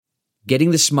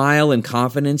Getting the smile and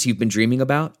confidence you've been dreaming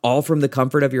about, all from the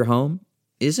comfort of your home,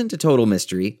 isn't a total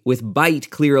mystery with Byte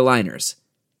clear aligners.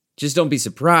 Just don't be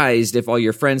surprised if all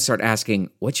your friends start asking,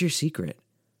 "What's your secret?"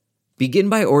 Begin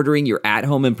by ordering your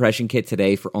at-home impression kit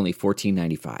today for only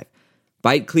 $14.95.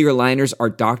 Byte clear aligners are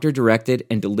doctor-directed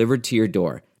and delivered to your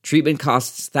door. Treatment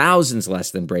costs thousands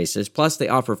less than braces, plus they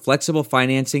offer flexible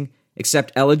financing,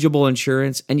 accept eligible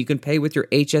insurance, and you can pay with your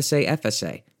HSA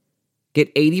FSA. Get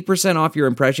 80% off your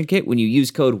impression kit when you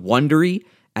use code WONDERY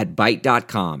at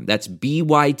Byte.com. That's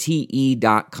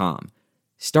BYTE.com.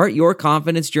 Start your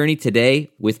confidence journey today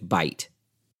with Byte.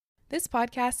 This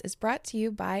podcast is brought to you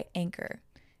by Anchor.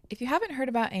 If you haven't heard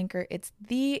about Anchor, it's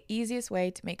the easiest way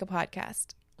to make a podcast.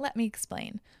 Let me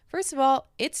explain. First of all,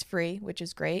 it's free, which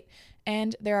is great,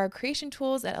 and there are creation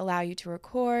tools that allow you to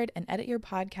record and edit your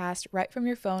podcast right from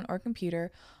your phone or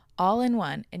computer, all in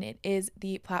one, and it is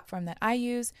the platform that I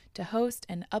use to host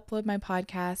and upload my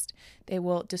podcast. They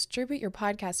will distribute your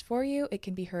podcast for you. It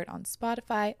can be heard on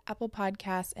Spotify, Apple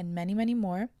Podcasts, and many, many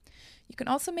more. You can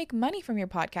also make money from your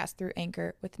podcast through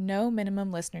Anchor with no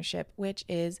minimum listenership, which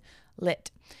is lit.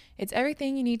 It's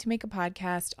everything you need to make a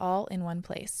podcast all in one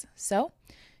place. So,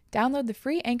 download the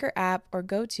free Anchor app or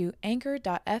go to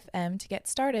anchor.fm to get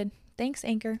started. Thanks,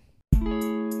 Anchor.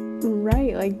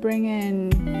 Right, like bring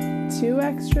in 2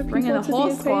 extra people Bring in the to whole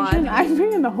the squad. equation. I'm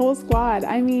bringing the whole squad.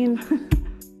 I mean,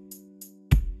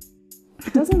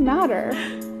 it doesn't matter.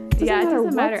 It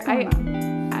doesn't matter.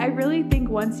 I really think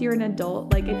once you're an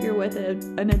adult, like if you're with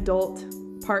an adult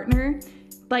partner,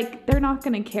 like they're not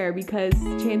going to care because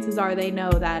chances are they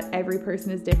know that every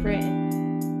person is different.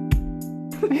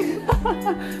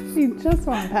 You just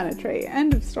want to penetrate.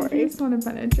 End of story. You just want to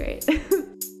penetrate.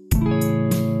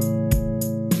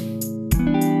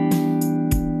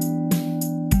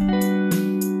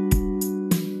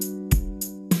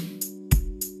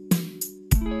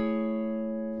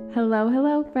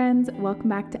 Hello, friends. Welcome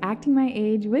back to Acting My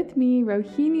Age with me,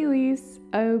 Rohini Elise.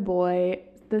 Oh boy,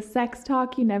 the sex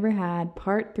talk you never had,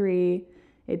 part 3.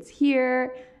 It's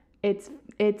here. It's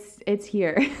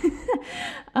here.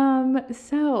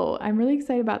 So I'm really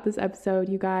excited about this episode,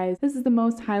 you guys. This is the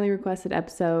most highly requested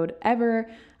episode ever.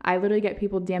 I literally get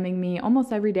people DMing me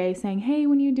almost every day saying, "Hey,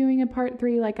 when are you doing a part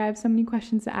 3? Like, I have so many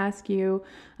questions to ask you."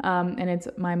 And it's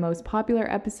my most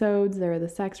popular episodes. They're the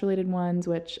sex related ones,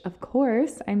 which of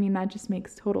course, I mean, that just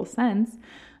makes total sense.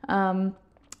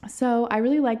 So I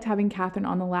really liked having Catherine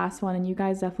on the last one, and you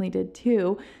guys definitely did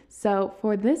too. So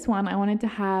for this one, I wanted to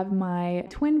have my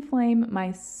twin flame,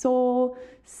 my soul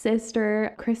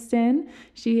sister, Kristen.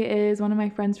 She is one of my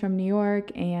friends from New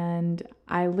York, and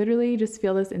I literally just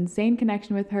feel this insane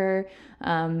connection with her.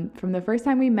 From the first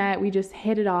time we met, we just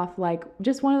hit it off, like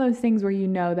just one of those things where you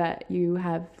know that you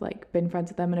have like been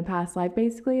friends with them in a past life,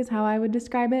 basically is how I would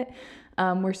describe it.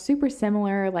 We're super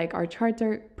similar, like our charts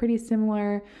are pretty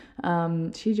similar.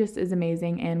 She just is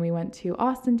amazing, and we went to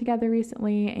Austin together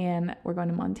recently, and we're going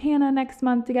to Montana next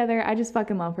month together. I just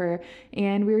fucking love her,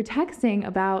 and we were texting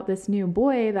about this new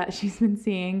boy that she's been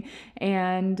seeing,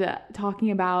 and talking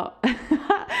about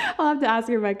I'll have to ask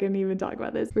her if I can even talk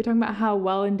about this. We're talking about how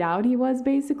well endowed he was,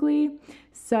 basically.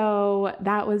 So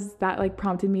that like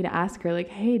prompted me to ask her, like,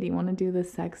 "Hey, do you want to do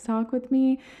this sex talk with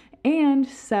me?" And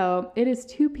so it is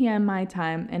 2 p.m. my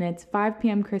time, and it's 5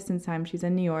 p.m. Kristen's time. She's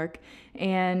in New York,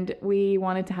 and we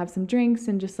wanted to have some drinks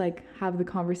and just like have the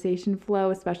conversation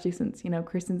flow, especially since, you know,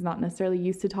 Kristen's not necessarily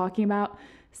used to talking about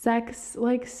sex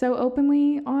like so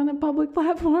openly on a public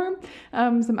platform.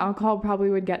 Some alcohol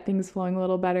probably would get things flowing a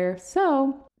little better.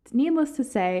 So needless to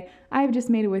say, I've just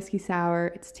made a whiskey sour.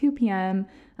 It's 2 p.m.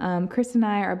 Kristen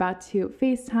and I are about to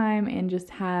FaceTime and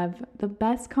just have the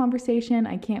best conversation.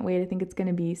 I can't wait. I think it's going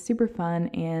to be super fun.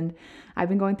 And I've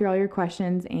been going through all your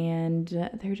questions, and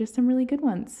they're just some really good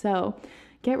ones. So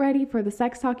get ready for the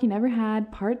sex talk you never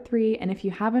had, part 3. And if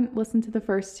you haven't listened to the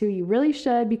first 2, you really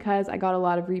should, because I got a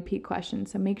lot of repeat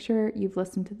questions. So make sure you've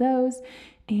listened to those.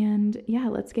 And yeah,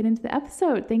 let's get into the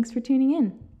episode. Thanks for tuning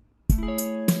in.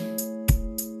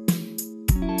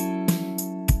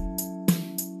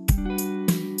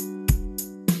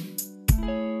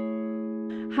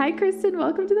 Hi, Kristen.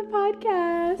 Welcome to the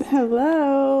podcast.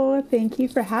 Hello. Thank you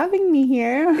for having me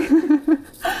here.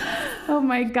 Oh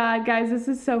my God, guys, this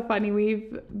is so funny.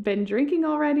 We've been drinking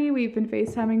already. We've been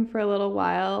FaceTiming for a little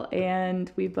while,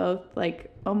 and we both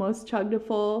like almost chugged a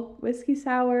full whiskey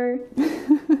sour.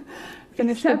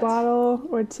 Finished a bottle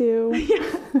or 2. Yeah,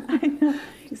 I know.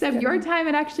 Except your time,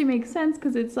 it actually makes sense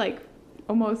because it's like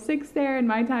almost 6 there, and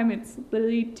my time, it's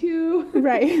literally 2.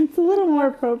 Right. It's a little more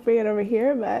appropriate over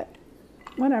here, but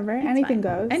whatever. It's anything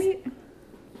fine. goes.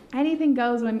 Anything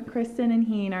goes when Kristen and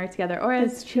Heen are together. Or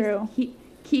as It's true.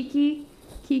 Kiki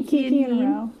Kiki and and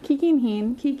Heen. Ro. Kiki and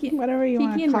Heen. Kiki, whatever you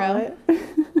want Kiki to and call Ro.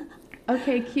 it.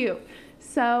 Okay, cute.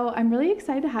 So I'm really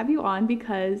excited to have you on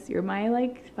because you're my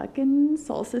like fucking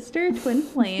soul sister, twin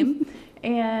flame,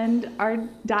 and our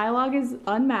dialogue is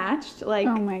unmatched. Like,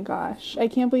 Oh my gosh. I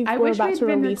can't believe I we're wish about we'd to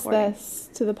been release recording. this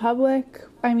to the public.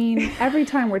 I mean, every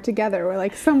time we're together, we're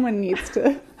like, someone needs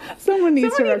to Someone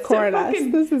needs to record us.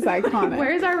 fucking- This is iconic.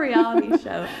 where's our reality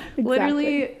show?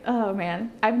 Literally, oh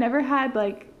man, I've never had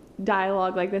like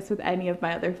dialogue like this with any of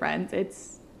my other friends.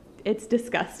 It's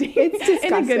disgusting. It's disgusting,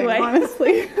 in a good way.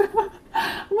 honestly.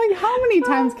 I'm like, how many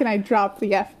times can I drop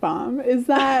the F-bomb? Is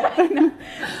that...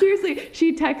 Seriously,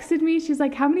 she texted me. She's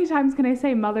like, how many times can I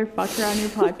say motherfucker on your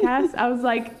podcast? I was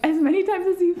like, as many times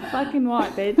as you fucking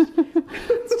want, bitch.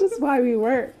 It's just why we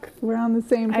work. We're on the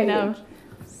same page. I know.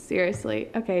 Seriously.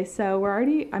 Okay, so we're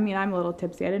already, I mean, I'm a little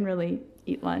tipsy. I didn't really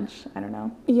eat lunch. I don't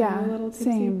know. Yeah, I'm a little tipsy.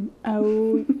 same.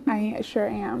 Oh, I sure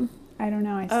am. I don't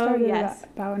know. I started yes.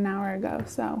 about an hour ago,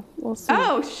 so we'll see.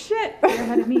 Oh, shit. You're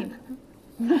ahead of me.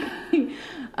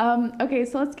 Okay,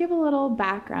 so let's give a little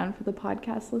background for the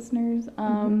podcast listeners.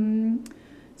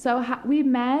 So we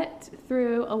met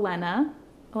through Elena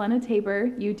Tabor,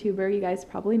 YouTuber. You guys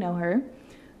probably know her.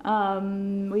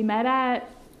 We met at,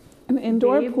 An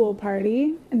indoor Babe. pool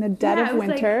party in the dead Yeah, of it was like-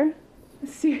 winter.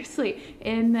 seriously,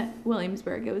 in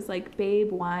Williamsburg. It was like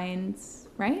Babe Wines,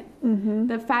 right? Mm-hmm.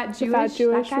 The Fat The Jewish. Fat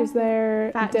Jewish that guy? was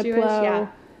there. Fat Diplo. Jewish, yeah.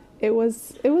 It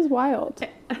was wild.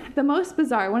 The most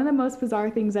bizarre, one of the most bizarre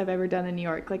things I've ever done in New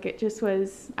York. Like, it just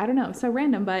was, I don't know, so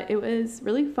random, but it was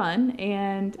really fun.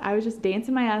 And I was just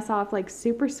dancing my ass off, like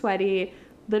super sweaty,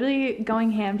 literally going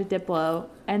ham to Diplo.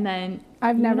 And then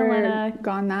I've you and never Elena-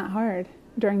 gone that hard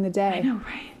during the day. I know,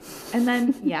 right? And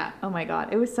then, yeah, oh my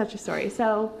God, it was such a story.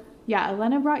 So, yeah,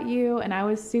 Elena brought you, and I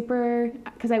was super,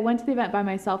 because I went to the event by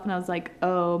myself, and I was like,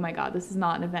 oh my God, this is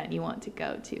not an event you want to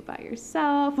go to by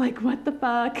yourself. Like, what the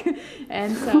fuck?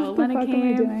 And so What the Elena fuck came.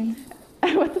 am I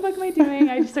doing? What the fuck am I doing?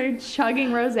 I just started chugging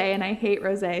rosé, and I hate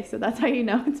rosé, so that's how you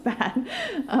know it's bad.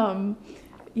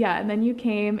 Yeah, and then you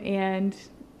came, and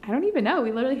I don't even know.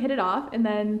 We literally hit it off, and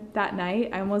then that night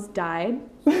I almost died.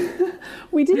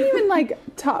 We didn't even like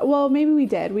talk. Well, maybe we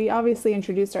did. We obviously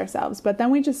introduced ourselves, but then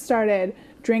we just started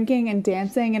drinking and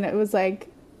dancing, and it was like,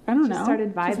 I don't Just know.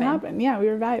 started Just vibing. happened. Yeah, we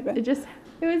were vibing.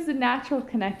 It was a natural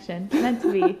connection, meant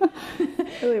to be.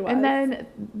 It really was. And then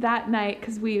that night,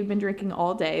 because we had been drinking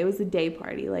all day, it was a day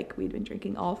party. Like, we'd been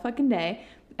drinking all fucking day.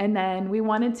 And then we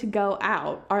wanted to go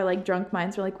out. Our, like, drunk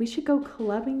minds were like, we should go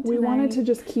clubbing tonight. we wanted to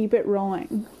just keep it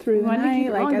rolling through the wanted to night, keep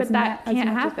it like rolling, as but that as can't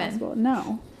much as happen. possible.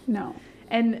 No.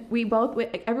 And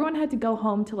everyone had to go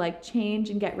home to, like, change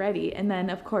and get ready. And then,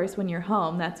 of course, when you're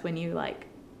home, that's when you, like,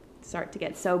 start to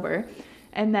get sober.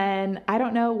 And then, I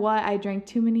don't know what, I drank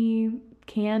too many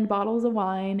canned bottles of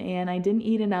wine, and I didn't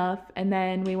eat enough. And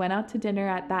then we went out to dinner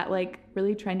at that, like,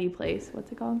 really trendy place.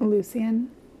 What's it called? Lucian.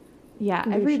 Yeah,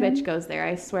 every Lucian? bitch goes there.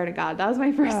 I swear to God. That was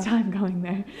my first time going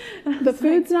there. And I The was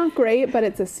food's like, not great, but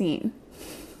it's a scene.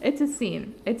 It's a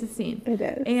scene. It's a scene. It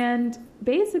is. And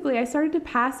basically, I started to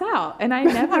pass out. And I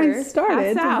never I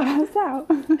started pass to out.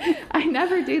 pass out. I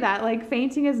never do that. Like,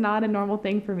 fainting is not a normal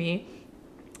thing for me.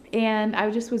 And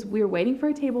we were waiting for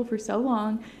a table for so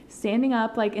long, standing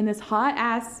up, like, in this hot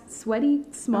ass, sweaty,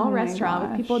 small Oh my restaurant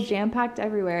with people gosh. jam-packed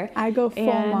everywhere. I go full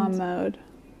And- mom mode.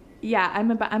 Yeah,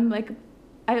 I'm like,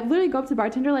 I literally go up to the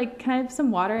bartender, like, can I have some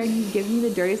water? And he gives me the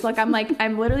dirtiest look. I'm like,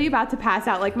 I'm literally about to pass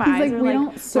out. Like, my He's eyes like, are, we like,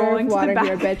 don't serve rolling to water the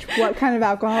here, back. bitch. What kind of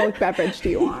alcoholic beverage do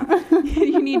you want?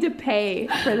 You need to pay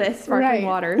for this sparkling Right.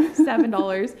 water,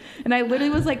 $7. And I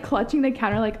literally was, like, clutching the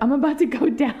counter, like, I'm about to go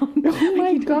down. Oh my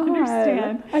You don't God.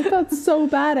 understand. I felt so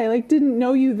bad. I like didn't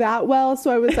know you that well. So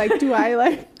I was like, do I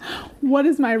like, what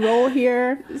is my role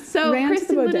here? So Ran to the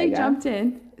Kristen literally bodega. jumped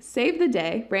in, saved the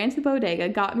day, ran to the bodega,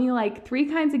 got me like 3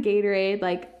 kinds of Gatorade.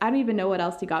 Like, I don't even know what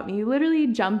else he got me. He literally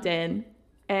jumped in,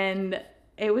 and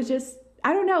it was just,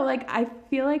 I don't know, like, I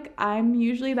feel like I'm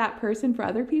usually that person for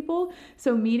other people.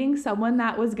 So meeting someone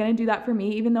that was going to do that for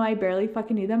me, even though I barely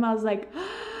fucking knew them, I was like,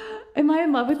 am I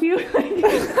in love with you? Like,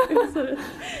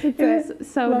 it was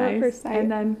so Love at nice. first sight.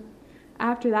 And then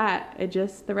after that,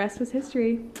 the rest was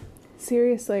history.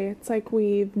 Seriously, it's like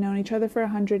we've known each other for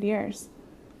 100 years.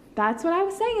 That's what I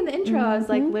was saying in the intro. I was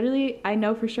like, Mm-hmm. literally, I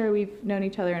know for sure we've known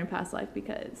each other in a past life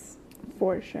because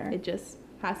For sure. it just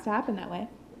has to happen that way.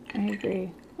 I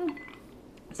agree.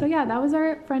 So yeah, that was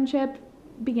our friendship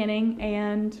beginning,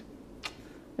 and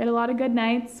we had a lot of good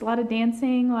nights, a lot of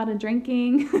dancing, a lot of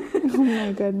drinking, Oh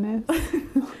my goodness.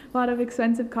 a lot of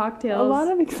expensive cocktails. A lot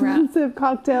of expensive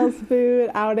cocktails, food,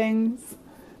 outings.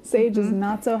 Sage is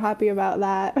not so happy about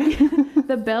that.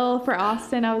 the bill for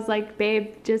Austin, I was like,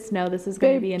 babe, just know this is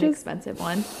going to be an expensive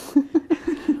one.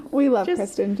 We love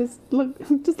Kristen. Just look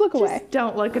away. Just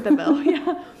don't look at the bill.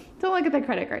 Yeah. Don't look at the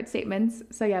credit card statements.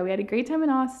 So yeah, we had a great time in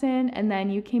Austin, and then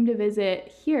you came to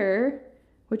visit here,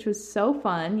 which was so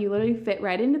fun. You literally fit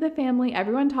right into the family.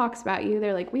 Everyone talks about you.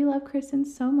 They're like, we love Kristen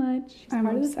so much. She's I'm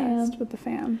part of the fam. obsessed with the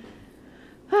fam.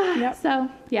 Yep. So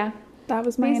yeah, that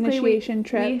was my basically, initiation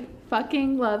trip. We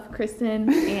fucking love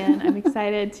Kristen, and I'm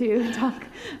excited to talk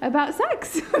about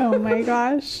sex. Oh my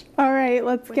gosh. All right,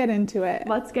 let's get into it.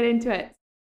 Let's get into it.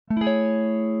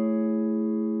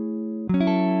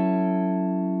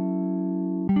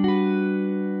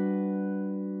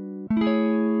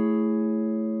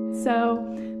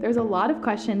 So there's a lot of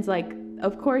questions, like,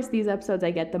 of course, these episodes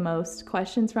I get the most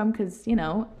questions from because, you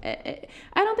know, I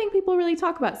don't think people really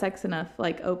talk about sex enough,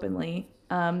 like, openly.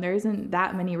 There isn't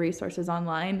that many resources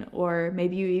online, or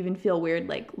maybe you even feel weird,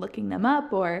 like, looking them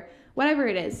up or whatever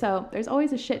it is. So there's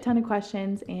always a shit ton of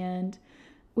questions, and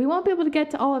we won't be able to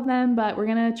get to all of them, but we're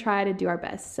going to try to do our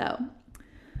best. So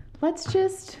let's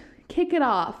just kick it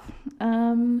off.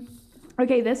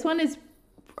 Okay, this one is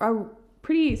a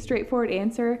pretty straightforward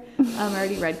answer. I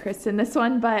already read Kristen this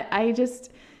one, but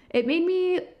it made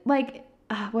me like,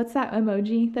 what's that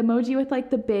emoji? The emoji with like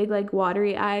the big like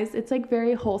watery eyes. It's like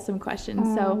very wholesome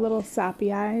questions. So little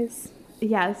sappy eyes.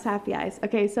 Yeah, sappy eyes.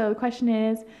 Okay, so the question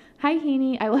is, hi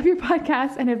Haney, I love your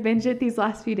podcast and have binged it these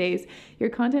last few days. Your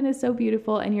content is so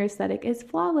beautiful and your aesthetic is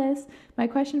flawless. My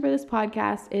question for this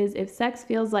podcast is if sex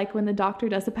feels like when the doctor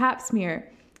does a pap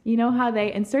smear. You know how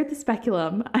they insert the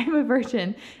speculum. I'm a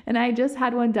virgin and I just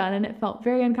had one done and it felt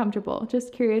very uncomfortable.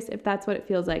 Just curious if that's what it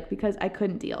feels like because I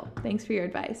couldn't deal. Thanks for your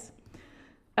advice.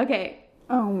 Okay.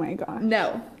 Oh my gosh.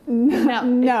 No.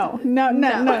 No.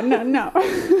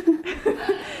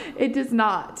 It does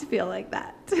not feel like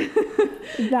that.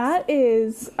 That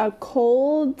is a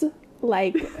cold,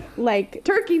 like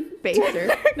turkey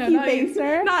baster.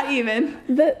 Not even.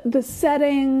 The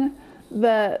setting,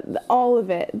 the all of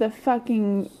it, the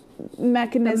fucking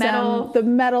mechanism, the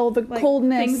metal, the like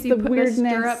coldness, the weirdness. The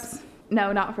stirrups.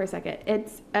 No, not for a second.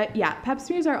 It's pap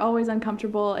smears are always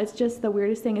uncomfortable. It's just the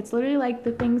weirdest thing. It's literally like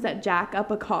the things that jack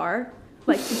up a car,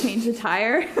 like to change the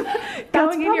tire.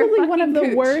 That's probably one of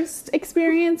the worst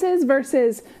experiences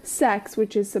versus sex,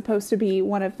 which is supposed to be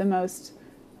one of the most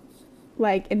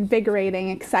like invigorating,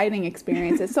 exciting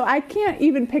experiences. So I can't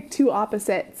even pick two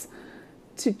opposites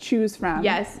to choose from.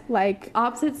 Yes. Like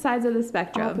opposite sides of the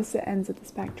spectrum. Opposite ends of the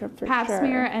spectrum for pap sure. Pap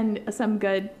smear and some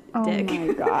good dick. Oh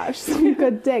my gosh. Some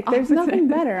good dick. There's nothing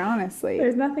better, honestly.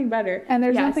 There's nothing better. And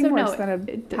there's nothing worse than a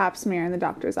pap smear in the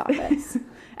doctor's office.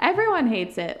 Everyone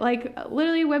hates it. Like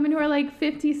literally women who are like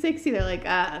 50, 60, they're like,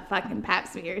 fucking pap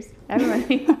smears. Everyone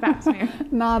hates pap smear.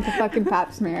 Not the fucking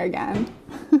pap smear again.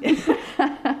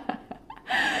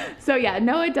 So yeah,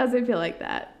 no, it doesn't feel like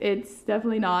that. It's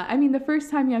definitely not. I mean, the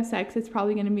first time you have sex, it's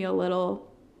probably going to be a little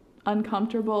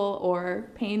uncomfortable or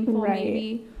painful,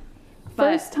 maybe.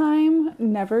 But first time,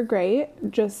 never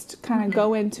great. Just kind of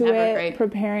go into it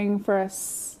preparing for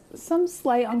some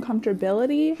slight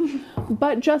uncomfortability,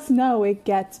 but just know it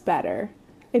gets better.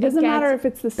 It doesn't matter if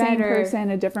it's the same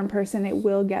person, a different person, it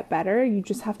will get better. You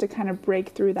just have to kind of break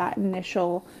through that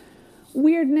initial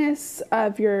weirdness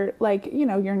of your, like, you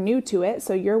know, you're new to it,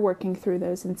 so you're working through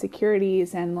those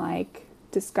insecurities and like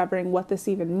discovering what this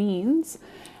even means.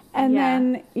 And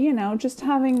then, you know, just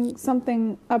having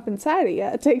something up inside of you,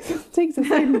 it takes a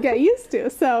second to get used to.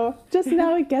 So just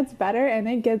know it gets better, and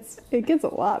it gets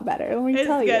a lot better. Let me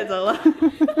tell you. It gets a lot.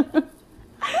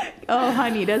 Oh,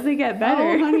 honey, does it get better?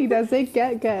 Oh, honey, does it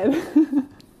get good?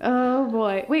 Oh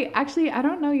boy. Wait, actually, I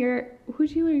don't know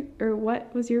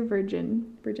what was your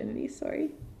virginity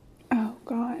story? Oh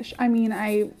gosh. I mean,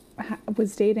 I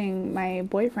was dating my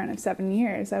boyfriend of 7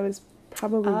 years. I was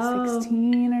probably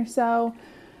 16 or so.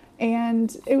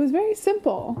 And it was very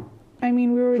simple. I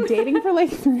mean, we were dating for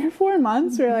like 3 or 4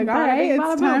 months. We were like, all right,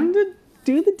 it's time to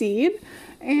do the deed.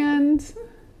 And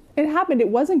it happened. It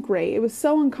wasn't great. It was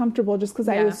so uncomfortable just because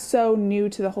I was so new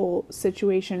to the whole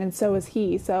situation, and so was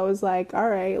he. So I was like, all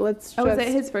right, let's just... Oh, was it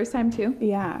his first time too?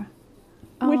 Yeah.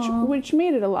 Which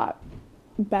made it a lot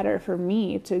better for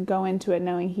me to go into it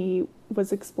knowing he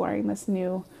was exploring this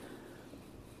new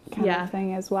kind of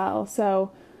thing as well.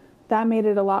 So that made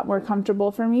it a lot more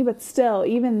comfortable for me. But still,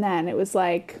 even then, it was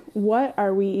like, what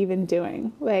are we even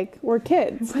doing? Like, we're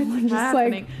kids. We're just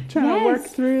happening? Like trying to work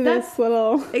through this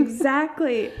little...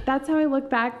 Exactly. That's how I look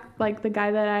back, like the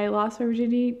guy that I lost my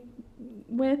virginity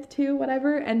with too,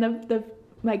 whatever. And the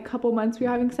like couple months we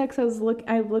were having sex, I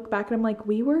look back and I'm like,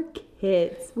 we were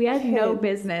kids. We had no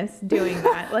business doing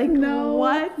that. Like, no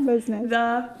what business.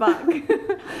 The fuck?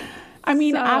 I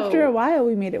mean, after a while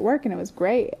we made it work and it was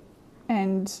great.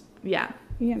 And yeah,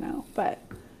 you know, but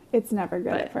it's never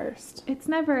good at first. It's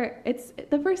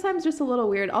the first time's just a little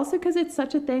weird. Also because it's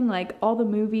such a thing, like all the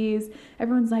movies,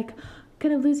 everyone's like,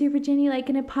 gonna lose your virginity, like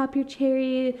gonna pop your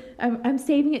cherry, I'm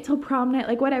saving it till prom night,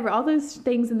 like whatever, all those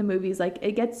things in the movies, like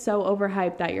it gets so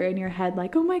overhyped that you're in your head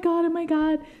like, oh my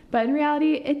god, but in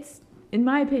reality, it's, in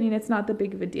my opinion, it's not that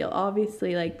big of a deal.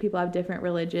 Obviously, like people have different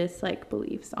religious like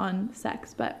beliefs on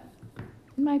sex, but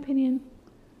in my opinion,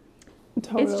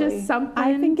 totally. It's just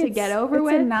something to get over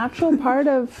with. It's a natural part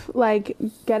of like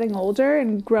getting older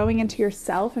and growing into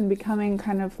yourself and becoming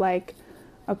kind of like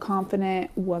a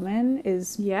confident woman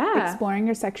is exploring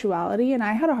your sexuality. And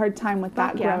I had a hard time with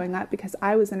that growing up because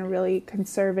I was in a really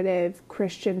conservative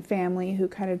Christian family who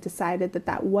kind of decided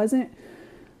that wasn't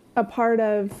a part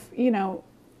of, you know,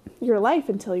 your life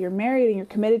until you're married and you're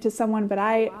committed to someone. But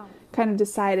I kind of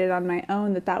decided on my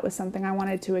own that was something I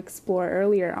wanted to explore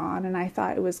earlier on. And I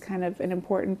thought it was kind of an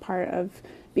important part of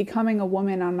becoming a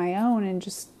woman on my own and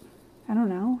just, I don't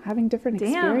know, having different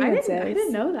experiences. I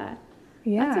didn't know that.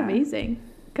 Yeah. That's amazing.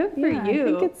 Good for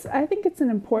you. I think it's an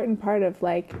important part of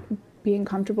like being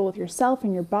comfortable with yourself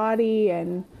and your body,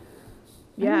 and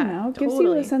I don't know, it gives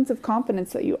you a sense of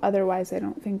confidence that you otherwise I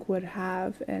don't think would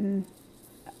have. And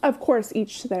of course,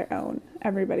 each to their own.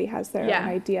 Everybody has their own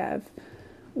idea of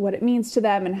what it means to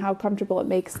them and how comfortable it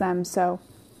makes them. So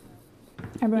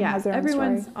everyone has their own story.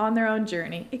 Everyone's on their own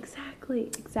journey.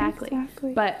 Exactly.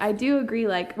 But I do agree.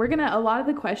 Like a lot of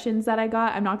the questions that I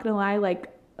got, I'm not gonna lie, like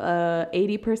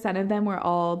 80% of them were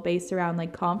all based around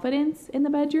like confidence in the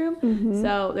bedroom. Mm-hmm.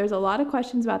 So there's a lot of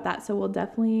questions about that. So we'll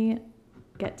definitely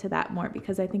get to that more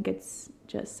because I think it's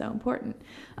just so important.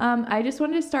 I just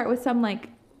wanted to start with some like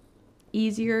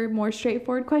easier, more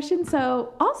straightforward questions.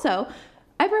 So also,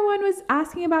 everyone was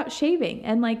asking about shaving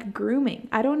and like grooming.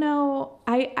 I don't know.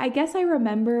 I guess I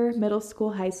remember middle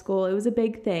school, high school. It was a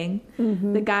big thing.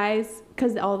 Mm-hmm. The guys,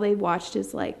 because all they watched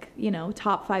is like, you know,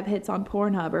 top 5 hits on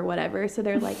Pornhub or whatever. So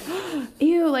they're like,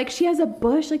 ew, like she has a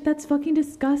bush. Like that's fucking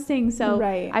disgusting. So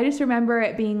I just remember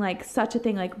it being like such a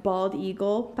thing, like bald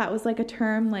eagle. That was like a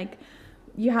term, like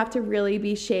you have to really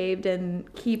be shaved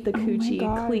and keep the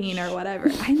coochie clean or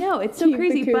whatever. I know, it's so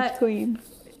crazy, but clean.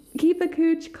 Keep the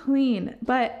cooch clean.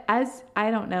 But as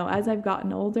I've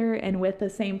gotten older and with the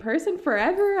same person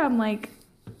forever, I'm like,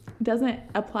 doesn't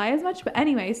apply as much. But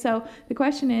anyway, so the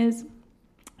question is,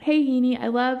 hey Heaney, I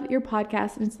love your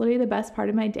podcast and it's literally the best part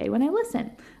of my day when I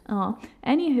listen.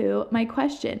 Anywho, my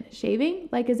question, shaving,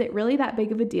 like, is it really that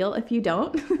big of a deal if you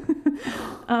don't?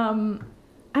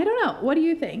 I don't know. What do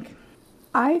you think?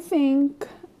 I think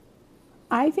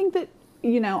that,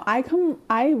 you know,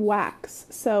 I wax.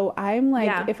 So I'm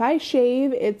like, if I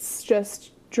shave, it's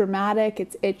just dramatic.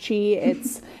 It's itchy.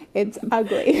 It's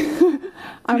ugly.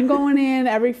 I'm going in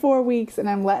every 4 weeks and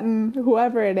I'm letting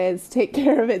whoever it is take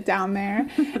care of it down there.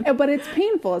 But it's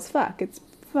painful as fuck. It's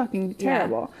fucking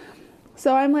terrible.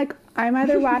 So I'm like, I'm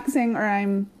either waxing or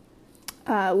I'm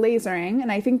lasering. And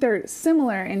I think they're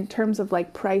similar in terms of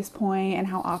like price point and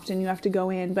how often you have to go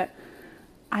in. But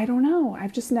I don't know.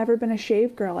 I've just never been a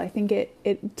shave girl. I think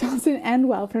it doesn't end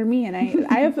well for me. And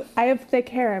I have thick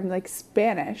hair. I'm like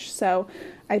Spanish. So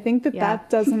I think that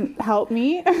doesn't help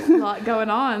me. A lot going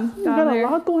on down there. A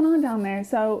lot going on down there.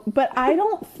 So, but I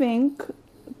don't think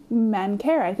men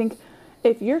care. I think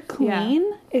if you're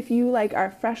clean, if you like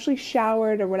are freshly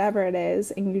showered or whatever it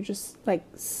is, and you just like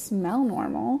smell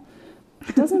normal,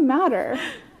 it doesn't matter.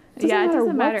 It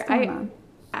doesn't matter.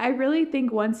 I really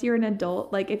think once you're an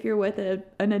adult, like if you're with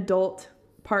an adult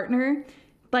partner,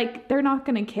 like they're not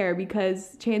going to care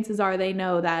because chances are they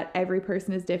know that every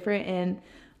person is different. And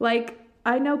like,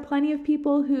 I know plenty of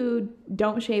people who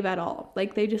don't shave at all.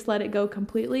 Like they just let it go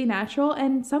completely natural.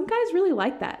 And some guys really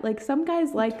like that. Like some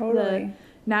guys like the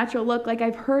natural look. Like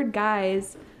I've heard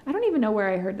guys, I don't even know where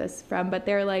I heard this from, but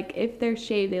they're like, if they're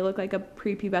shaved, they look like a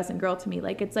prepubescent girl to me.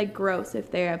 Like it's like gross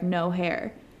if they have no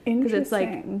hair. Because it's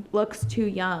like looks too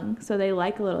young, so they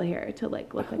like a little hair to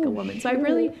like look like a woman. So I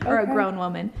really, or a grown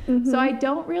woman. Mm-hmm. So I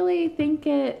don't really think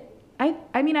it.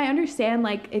 I mean I understand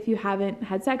like if you haven't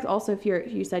had sex. Also, if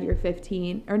you said you're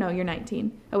 15 or no, you're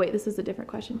 19. Oh wait, this is a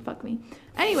different question. Fuck me.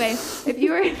 Anyway, if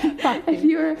you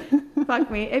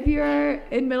were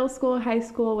in middle school, high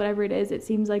school, whatever it is, it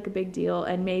seems like a big deal,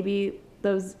 and maybe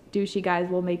those douchey guys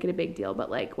will make it a big deal. But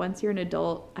like once you're an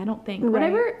adult, I don't think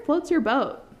whatever floats your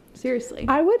boat. Seriously.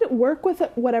 I would work with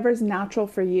whatever's natural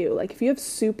for you. Like if you have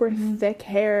super thick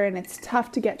hair and it's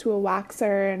tough to get to a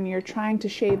waxer and you're trying to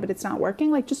shave but it's not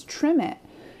working, like just trim it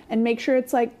and make sure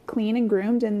it's like clean and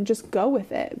groomed and just go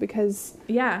with it because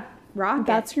rock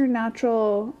that's your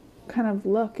natural kind of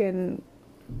look. And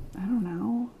I don't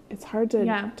know. It's hard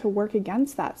to work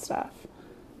against that stuff.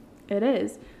 It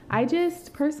is. I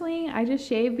just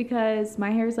shave because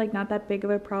my hair is like not that big of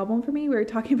a problem for me. We were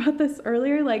talking about this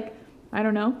earlier. Like, I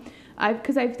don't know.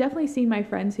 Because I've definitely seen my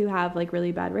friends who have like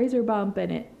really bad razor bump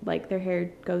and it like their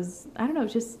hair goes, I don't know,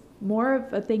 it's just more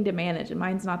of a thing to manage, and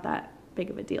mine's not that big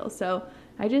of a deal. So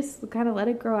I just kind of let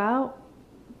it grow out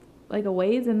like a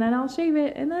ways, and then I'll shave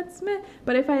it, and that's meh.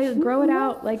 But if I grow it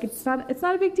out, like it's not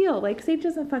a big deal. Like Sage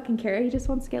doesn't fucking care. He just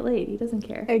wants to get laid. He doesn't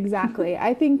care. Exactly.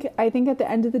 I think at the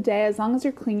end of the day, as long as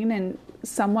you're clean and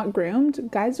somewhat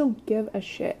groomed, guys don't give a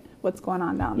shit what's going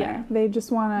on down there. They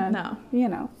just want to,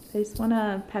 They just want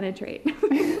to penetrate.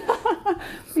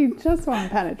 We just want to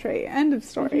penetrate. End of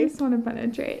story. They just want to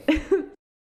penetrate.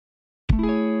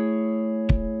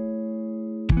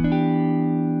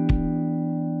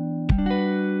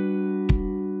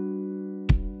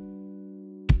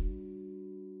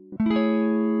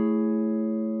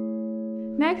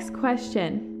 Next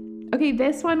question. Okay,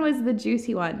 this one was the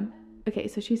juicy one. Okay,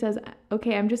 so she says,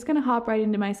 okay, I'm just going to hop right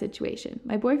into my situation.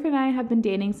 My boyfriend and I have been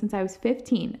dating since I was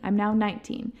 15. I'm now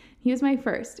 19. He was my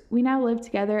first. We now live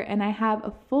together, and I have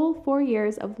a full 4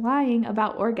 years of lying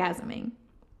about orgasming.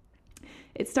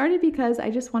 It started because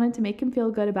I just wanted to make him feel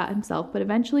good about himself, but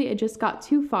eventually it just got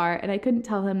too far, and I couldn't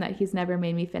tell him that he's never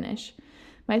made me finish.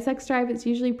 My sex drive is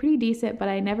usually pretty decent, but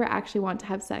I never actually want to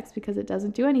have sex because it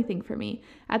doesn't do anything for me.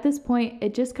 At this point,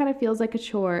 it just kind of feels like a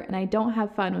chore, and I don't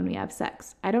have fun when we have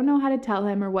sex. I don't know how to tell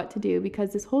him or what to do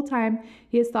because this whole time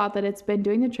he has thought that it's been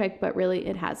doing the trick, but really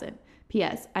it hasn't.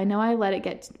 P.S. I know I let it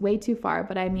get way too far,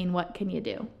 but I mean, what can you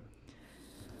do?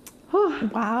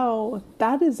 Wow,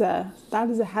 that is a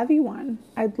heavy one.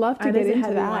 I'd love to get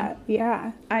into that. One.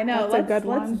 Yeah, I know. That's a good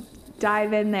one. Let's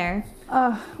dive in there.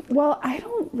 Well, I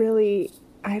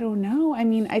don't know. I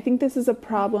mean, I think this is a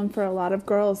problem for a lot of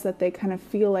girls, that they kind of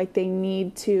feel like they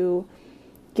need to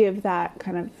give that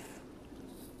kind of,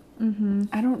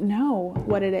 I don't know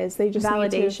what it is. They just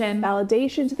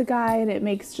validation to the guy, and it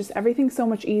makes just everything so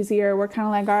much easier. We're kind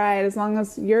of like, all right, as long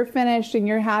as you're finished and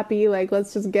you're happy, like,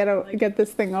 let's just get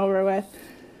this thing over with.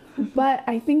 But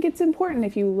I think it's important,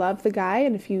 if you love the guy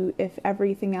and if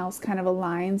everything else kind of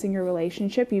aligns in your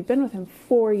relationship. You've been with him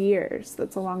 4 years.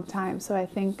 That's a long time. So I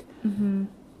think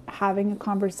having a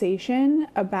conversation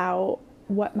about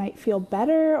what might feel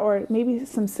better, or maybe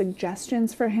some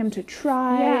suggestions for him to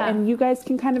try, and you guys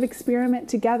can kind of experiment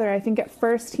together. I think at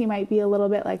first he might be a little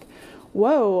bit like,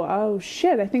 whoa, oh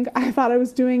shit, I thought I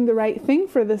was doing the right thing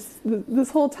for this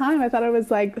whole time. I thought I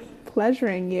was like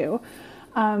pleasuring you.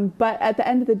 But at the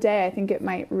end of the day, I think it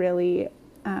might really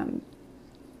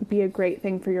be a great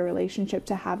thing for your relationship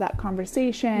to have that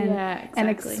conversation and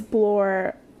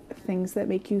explore things that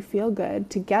make you feel good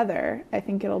together. I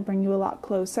think it'll bring you a lot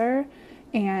closer.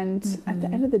 And at the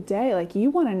end of the day, like, you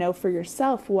want to know for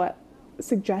yourself what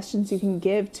suggestions you can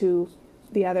give to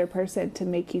the other person to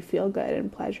make you feel good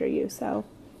and pleasure you. So,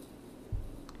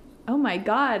 oh my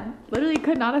God, literally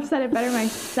could not have said it better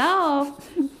myself.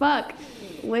 Fuck.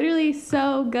 Literally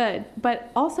so good. But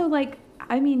also, like,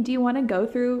 I mean, do you want to go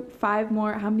through 4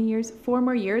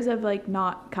 more years of like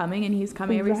not coming, and he's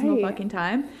coming every single fucking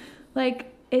time? Like,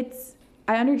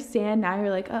 I understand now, you're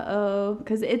like, uh-oh,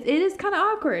 because it is kind of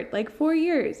awkward. Like, 4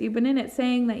 years you've been in it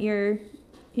saying that you're,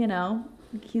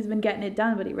 he's been getting it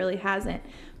done, but he really hasn't.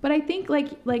 But I think,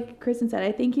 like Kristen said,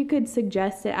 I think you could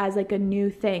suggest it as like a new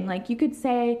thing. Like, you could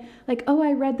say like, oh,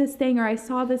 I read this thing, or I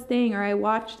saw this thing, or I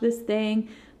watched this thing.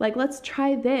 Like, let's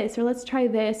try this,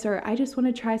 or I just want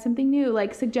to try something new.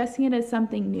 Like, suggesting it as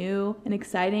something new and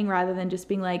exciting, rather than just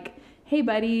being like, hey,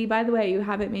 buddy, by the way, you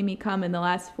haven't made me come in the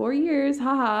last 4 years,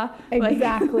 haha.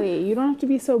 Exactly. You don't have to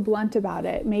be so blunt about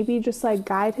it. Maybe just like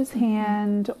guide his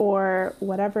hand or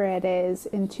whatever it is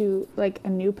into like a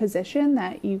new position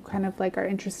that you kind of like are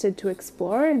interested to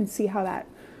explore, and see how that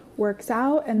works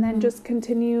out. And then just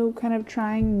continue kind of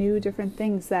trying new different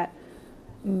things that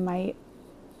might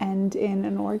end in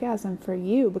an orgasm for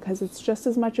you, because it's just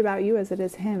as much about you as it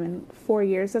is him. And 4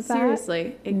 years of that.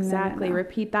 Seriously. Exactly. No.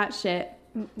 Repeat that shit.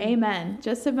 Amen.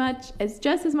 It's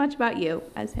just as much about you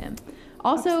as him.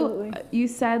 Also, you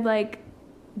said like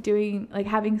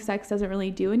having sex doesn't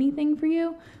really do anything for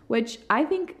you, which I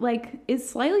think like is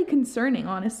slightly concerning,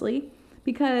 honestly,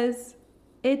 because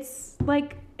it's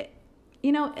like,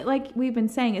 like we've been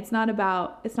saying, it's not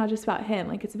just about him.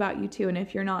 Like, it's about you too. And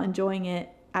if you're not enjoying it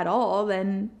at all,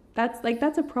 then that's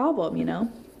a problem,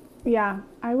 Yeah,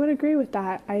 I would agree with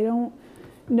that. I don't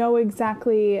know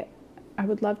exactly. I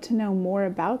would love to know more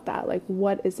about that. Like,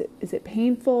 what is it? Is it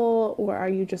painful, or are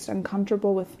you just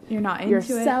uncomfortable with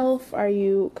yourself? Are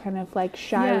you kind of like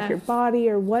shy with your body,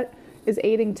 or what is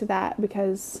aiding to that?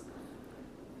 Because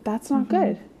that's not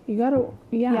good. You gotta,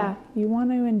 you want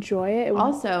to enjoy it.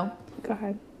 Also, go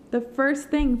ahead. The first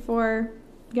thing for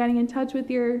getting in touch with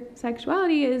your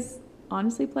sexuality is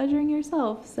honestly pleasuring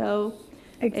yourself. So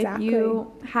exactly. If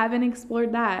you haven't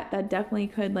explored that, that definitely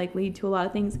could like lead to a lot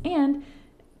of things. And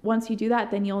once you do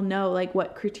that, then you'll know like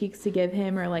what critiques to give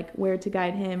him or like where to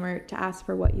guide him or to ask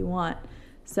for what you want.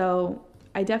 So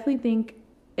I definitely think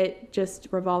it just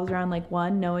revolves around like,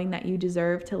 one, knowing that you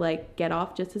deserve to like get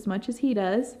off just as much as he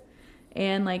does.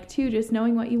 And like, two, just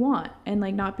knowing what you want and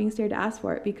like not being scared to ask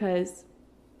for it, because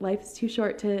life is too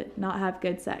short to not have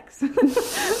good sex.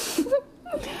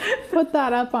 Put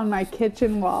that up on my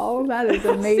kitchen wall. That is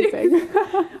amazing.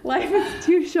 Life is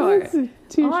too short. It's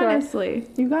too honestly.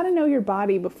 Short. You got to know your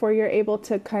body before you're able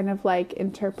to kind of like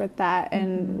interpret that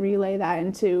and relay that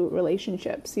into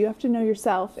relationships. You have to know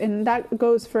yourself. And that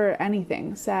goes for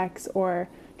anything, sex or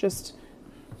just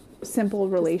simple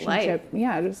relationship.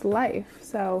 Just life.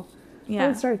 So I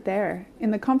would start there.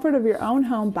 In the comfort of your own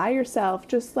home by yourself,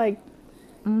 just like,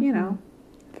 you know,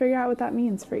 figure out what that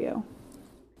means for you.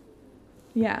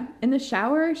 Yeah. In the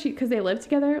shower, because they live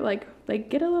together, like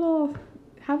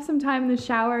have some time in the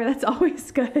shower. That's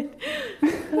always good.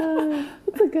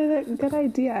 That's a good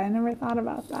idea. I never thought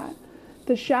about that.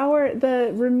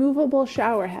 The removable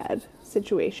shower head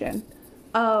situation.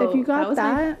 Oh, if you got that was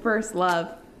my first love.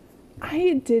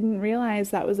 I didn't realize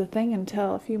that was a thing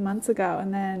until a few months ago,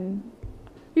 and then...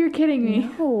 You're kidding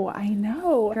me. No, I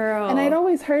know. Girl. And I'd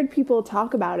always heard people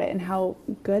talk about it and how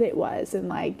good it was. And,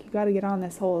 like, you got to get on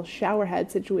this whole shower head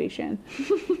situation.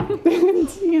 And,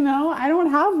 you know, I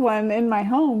don't have one in my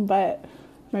home, but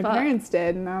my parents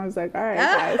did. And I was like, all right,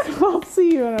 guys, I'll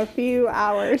see you in a few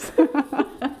hours. Let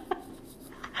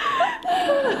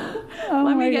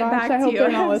me get back to you. I hope they're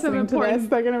not listening to this.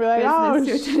 They're going to be like, oh,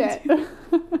 shit.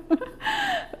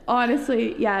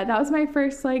 Honestly, yeah, that was my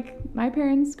first, like, my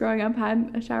parents growing up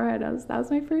had a shower head. That was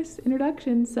my first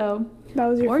introduction, so. That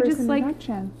was your first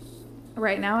introduction. Like,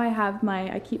 right now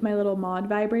I keep my little Mod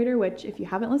vibrator, which if you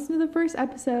haven't listened to the first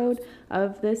episode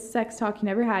of this Sex Talk You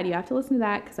Never Had, you have to listen to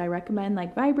that, because I recommend,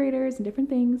 like, vibrators and different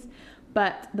things.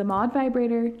 But the Mod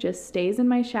vibrator just stays in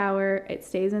my shower. It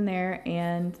stays in there,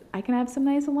 and I can have some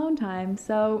nice alone time.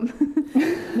 So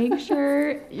make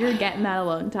sure you're getting that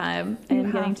alone time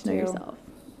and getting to know yourself.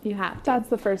 You have to. That's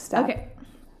the first step. Okay.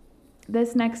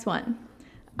 This next one.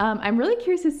 I'm really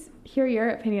curious to hear your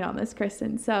opinion on this,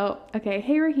 Kristen. So, okay.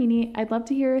 Hey, Rohini, I'd love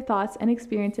to hear your thoughts and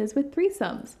experiences with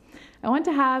threesomes. I want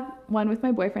to have one with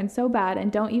my boyfriend so bad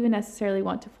and don't even necessarily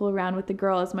want to fool around with the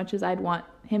girl as much as I'd want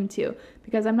him to,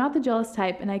 because I'm not the jealous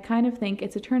type and I kind of think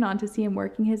it's a turn on to see him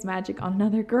working his magic on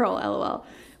another girl, lol.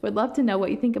 Would love to know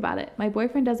what you think about it. My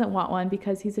boyfriend doesn't want one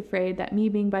because he's afraid that me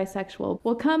being bisexual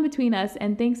will come between us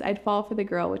and thinks I'd fall for the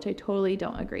girl, which I totally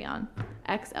don't agree on.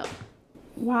 XO.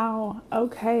 Wow.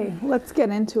 Okay. Let's get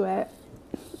into it.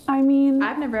 I mean,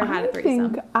 I've never had a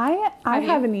threesome. I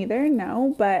haven't either,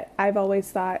 no, but I've always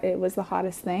thought it was the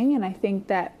hottest thing. And I think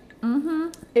that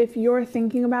if you're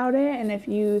thinking about it and if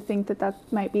you think that that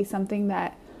might be something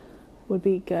that would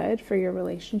be good for your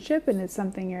relationship and it's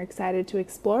something you're excited to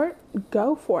explore,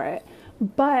 go for it.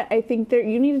 But I think that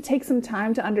you need to take some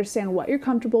time to understand what you're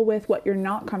comfortable with, what you're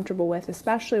not comfortable with,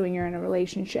 especially when you're in a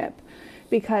relationship,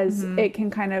 because it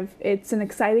can it's an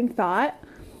exciting thought.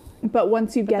 But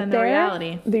once you get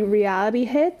there, the reality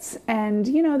hits and,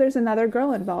 you know, there's another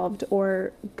girl involved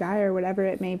or guy or whatever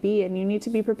it may be. And you need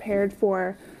to be prepared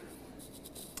for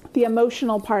the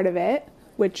emotional part of it,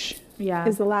 which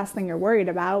is the last thing you're worried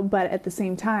about. But at the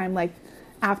same time, like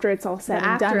after it's all said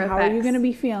and done, how are you going to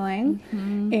be feeling?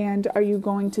 And are you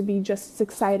going to be just as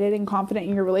excited and confident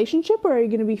in your relationship? Or are you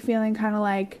going to be feeling kind of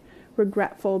like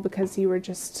regretful because you were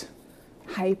just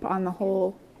hype on the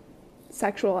whole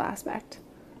sexual aspect?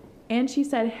 And she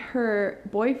said her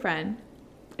boyfriend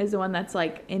is the one that's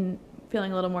like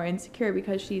feeling a little more insecure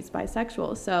because she's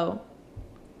bisexual. So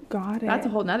got it. That's a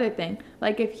whole nother thing.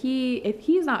 Like if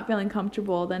he's not feeling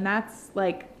comfortable, then that's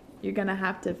like you're gonna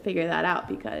have to figure that out,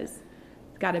 because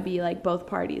it's got to be like both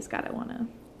parties got to want to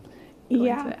go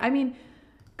into it. I mean,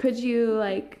 could you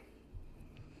like,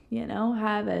 you know,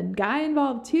 have a guy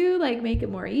involved too, like make it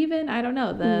more even? I don't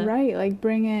know. Right, like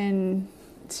bring in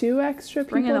 2 extra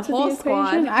people to the equation.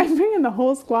 Squad. I bring in the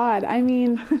whole squad. I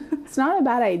mean, it's not a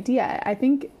bad idea. I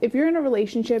think if you're in a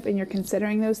relationship and you're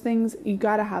considering those things, you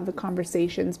got to have the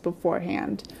conversations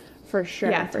beforehand, for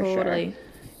sure. Yeah, totally. Sure.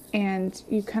 And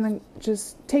you kind of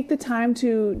just take the time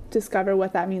to discover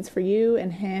what that means for you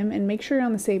and him, and make sure you're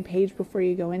on the same page before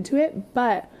you go into it.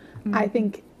 But I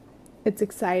think it's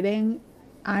exciting.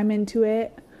 I'm into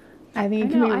it. I think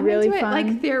it can be really fun.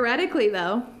 Like theoretically,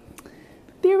 though.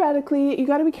 theoretically, you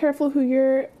got to be careful who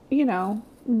you're,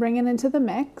 bringing into the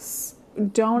mix.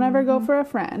 Don't ever go for a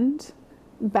friend.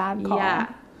 Bad call.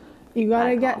 Yeah. You got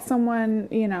to get someone,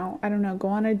 I don't know, go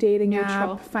on a dating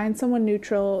app, find someone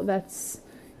neutral that's,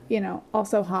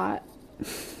 also hot.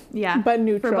 Yeah. But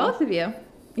neutral. For both of you.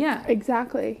 Yeah.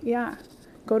 Exactly. Yeah.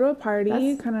 Go to a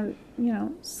party, kind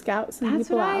of, scout some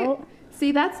people out.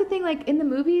 See, that's the thing, like, in the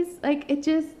movies, like, it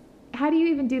just, how do you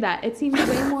even do that? It seems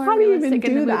way more how do you even realistic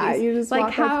in do the that? movies. You just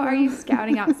like, how are you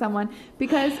scouting out someone?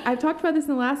 Because I've talked about this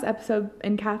in the last episode,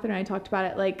 and Catherine and I talked about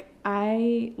it. Like,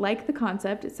 I like the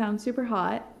concept. It sounds super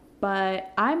hot,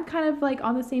 but I'm kind of, like,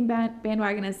 on the same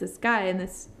bandwagon as this guy in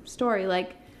this story.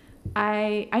 Like,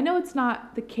 I know it's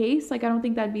not the case. Like, I don't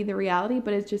think that'd be the reality,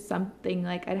 but it's just something,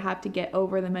 like, I'd have to get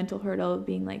over the mental hurdle of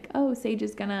being like, oh, Sage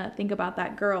is gonna think about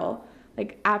that girl.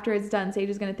 Like, after it's done, Sage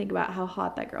is going to think about how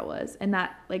hot that girl was. And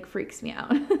that, like, freaks me out.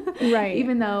 Right.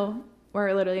 Even though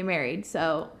we're literally married,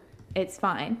 so it's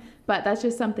fine. But that's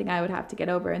just something I would have to get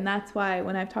over. And that's why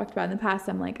when I've talked about in the past,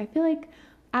 I'm like, I feel like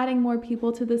adding more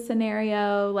people to the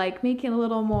scenario, like, making a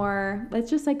little more, it's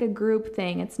just like a group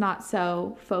thing. It's not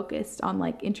so focused on,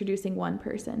 like, introducing one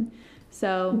person.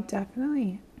 So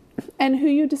definitely. And who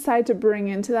you decide to bring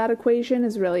into that equation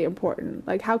is really important.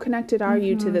 Like, how connected are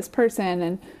you to this person?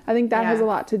 And I think that has a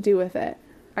lot to do with it.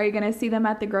 Are you going to see them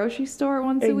at the grocery store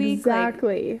once a week?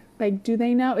 Exactly. Like, do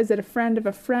they know? Is it a friend of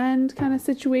a friend kind of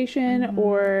situation?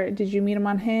 Or did you meet them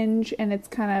on Hinge and it's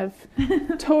kind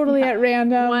of totally at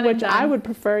random, which I would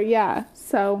prefer. Yeah.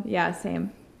 So. Yeah,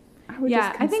 same. I would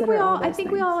just consider I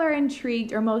think we all are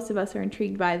intrigued, or most of us are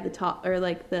intrigued by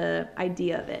the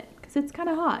idea of it. Because it's kind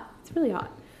of hot. It's really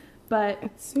hot. But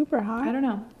it's super hot. I don't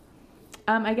know.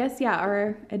 I guess,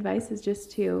 our advice is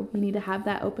just we need to have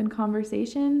that open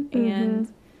conversation and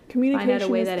communication find out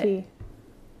a way is key.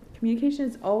 Communication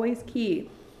is always key.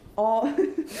 All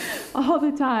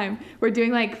the time. We're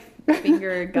doing, like,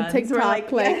 finger guns. TikTok, we're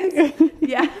like, yes.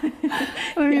 Yeah.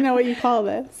 I don't even know what you call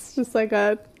this. Just like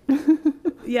a...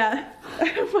 Yeah.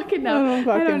 I don't fucking know.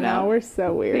 I don't know. We're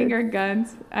so weird. Finger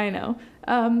guns. I know.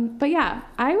 But yeah,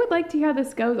 I would like to hear how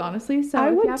this goes, honestly. So I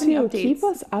if would you have any too. updates, Keep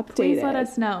us updated. Please let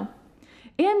us know.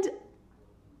 And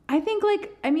I think,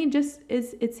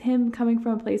 it's him coming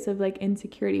from a place of, like,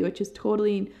 insecurity, which is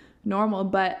totally normal.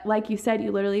 But like you said,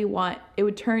 you literally it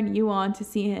would turn you on to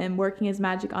see him working his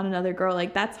magic on another girl.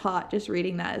 Like, that's hot. Just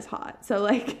reading that is hot. So,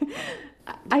 like,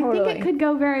 I think it could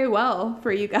go very well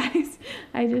for you guys.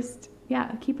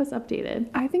 Keep us updated.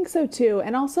 I think so too.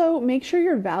 And also make sure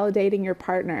you're validating your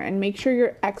partner and make sure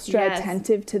you're extra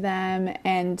attentive to them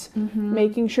and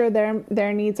making sure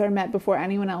their needs are met before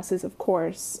anyone else's, of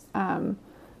course.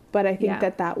 But I think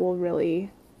that will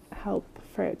really help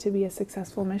for it to be a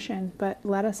successful mission. But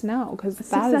let us know, because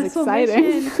that is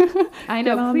exciting. I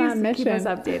know. Please keep us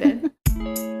updated.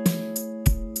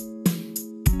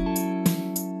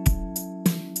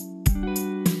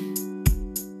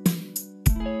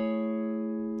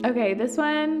 Okay, this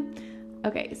one,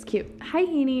 it's cute. Hi,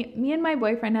 Heaney. Me and my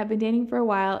boyfriend have been dating for a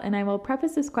while, and I will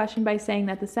preface this question by saying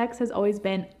that the sex has always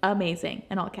been amazing,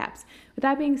 in all caps. With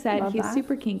that being said, he's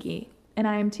super kinky, and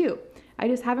I am too. I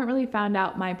just haven't really found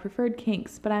out my preferred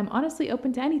kinks, but I'm honestly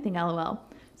open to anything, LOL.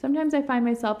 Sometimes I find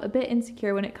myself a bit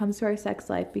insecure when it comes to our sex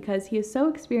life because he is so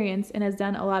experienced and has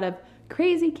done a lot of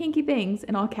crazy kinky things,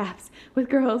 in all caps, with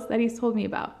girls that he's told me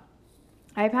about.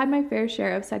 I've had my fair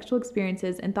share of sexual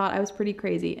experiences and thought I was pretty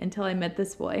crazy until I met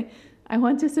this boy. I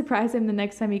want to surprise him the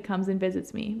next time he comes and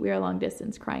visits me. We are long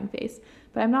distance, crying face.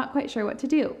 But I'm not quite sure what to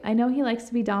do. I know he likes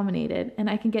to be dominated, and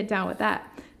I can get down with that.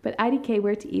 But IDK,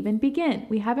 where to even begin?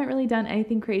 We haven't really done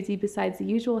anything crazy besides the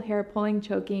usual hair pulling,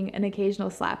 choking, and occasional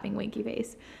slapping, winky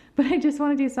face. But I just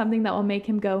want to do something that will make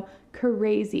him go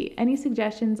crazy. Any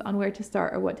suggestions on where to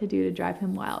start or what to do to drive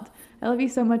him wild? I love you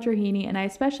so much, Rohini, and I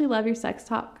especially love your sex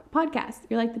talk podcast.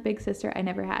 You're like the big sister I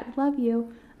never had. Love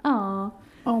you. Aww.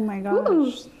 Oh my gosh.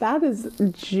 Ooh. That is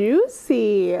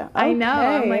juicy. Okay. I know.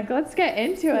 I'm like, let's get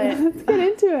into it. Let's get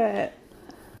into it.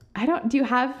 Do you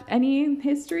have any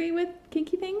history with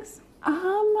kinky things?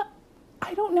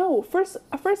 I don't know. First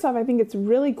off, I think it's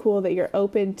really cool that you're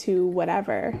open to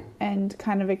whatever and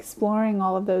kind of exploring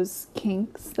all of those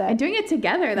kinks and doing it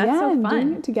together. That's so fun.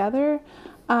 Doing it together.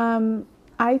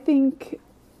 I think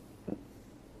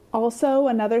also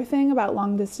another thing about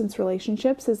long distance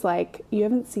relationships is, like, you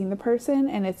haven't seen the person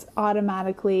and it's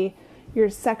automatically your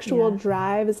sexual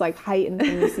drive is, like, heightened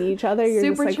when you see each other.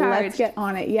 You're just like, let's get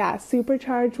on it. Yeah,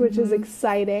 supercharged, which is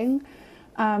exciting.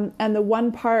 And the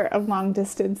one part of long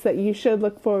distance that you should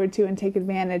look forward to and take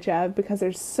advantage of, because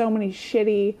there's so many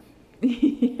shitty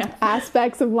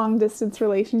aspects of long distance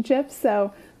relationships.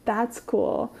 So that's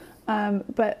cool.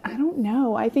 But I don't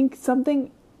know. I think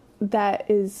something that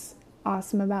is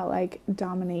awesome about like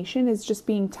domination is just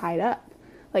being tied up.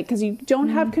 Like, because you don't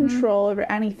have control over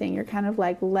anything. You're kind of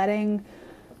like letting,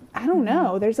 I don't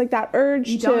know. There's like that urge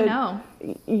You don't know.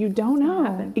 You don't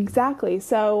know. Exactly.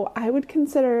 So I would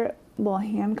consider a little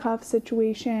handcuff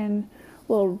situation,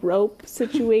 little rope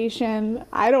situation.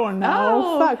 I don't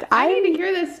know. Fuck. I need to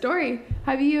hear this story.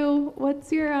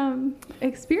 What's your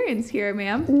experience here,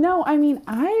 ma'am? No, I mean,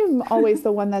 I'm always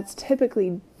the one that's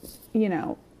typically,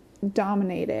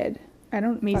 dominated. I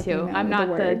don't. Me too. I'm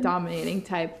not the dominating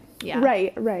type. Yeah.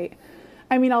 Right.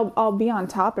 I mean, I'll be on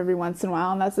top every once in a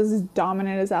while, and that's as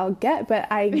dominant as I'll get. But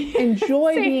I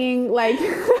enjoy being like,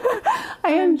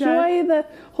 I enjoy the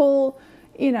whole,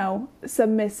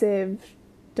 submissive,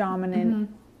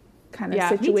 dominant kind of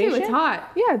situation. Me too. It's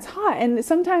hot. Yeah, it's hot. And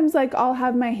sometimes like I'll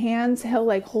have my hands. He'll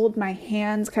like hold my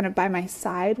hands kind of by my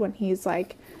side when he's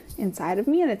like inside of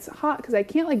me, and it's hot because I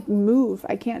can't like move.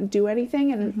 I can't do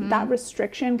anything, and that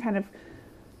restriction kind of,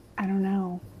 I don't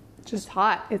know. Just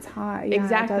hot. It's hot. Yeah,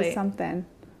 exactly. It does something.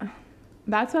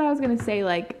 That's what I was going to say.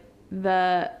 Like,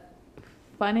 the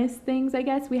funnest things, I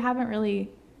guess, we haven't really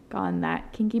gone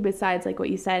that kinky besides, like, what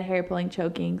you said, hair pulling,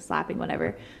 choking, slapping,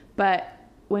 whatever. But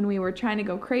when we were trying to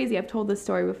go crazy, I've told this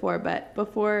story before, but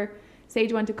before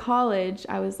Sage went to college,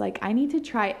 I was like, I need to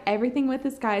try everything with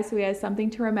this guy so he has something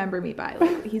to remember me by.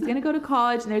 Like, he's going to go to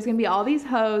college and there's going to be all these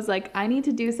hoes. Like, I need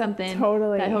to do something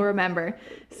that he'll remember.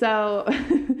 So,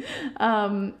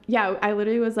 I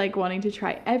literally was like wanting to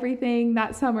try everything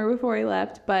that summer before he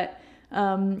left. But,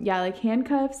 like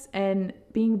handcuffs and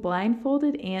being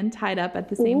blindfolded and tied up at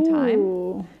the same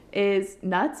time is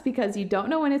nuts because you don't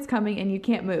know when it's coming and you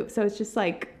can't move. So it's just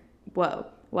like, whoa,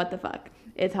 what the fuck?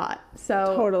 It's hot.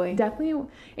 So totally. Definitely.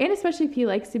 And especially if he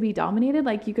likes to be dominated,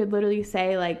 like you could literally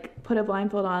say like, put a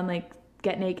blindfold on, like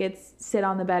get naked, sit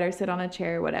on the bed or sit on a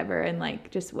chair or whatever, and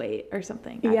like just wait or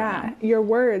something. Yeah. Your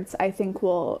words, I think,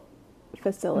 will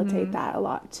facilitate that a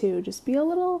lot too. Just be a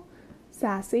little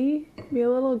sassy, be a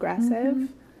little aggressive,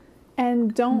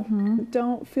 and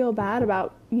don't feel bad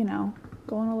about,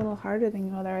 going a little harder than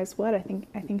you otherwise would. I think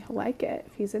he'll like it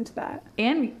if he's into that.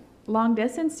 And long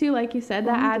distance too, like you said,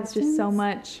 that adds just so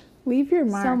much. Leave your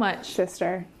mark, so much,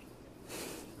 sister.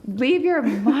 Leave your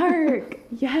mark.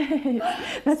 Yes,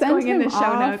 that's going in the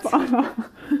show notes.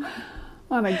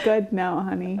 On a good note,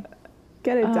 honey.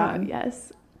 Get it done.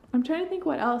 Yes. I'm trying to think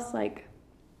what else. Like,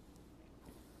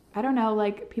 I don't know.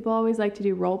 Like, people always like to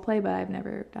do role play, but I've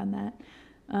never done that.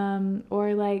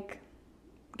 Or like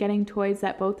getting toys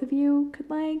that both of you could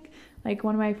like. Like,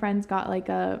 one of my friends got like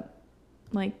a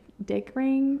dick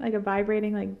ring, like a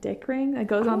vibrating like dick ring that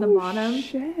goes on the bottom.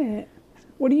 Shit.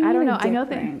 What do you mean? I don't know. I know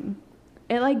that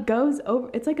it like goes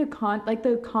over. It's like like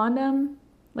the condom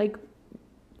like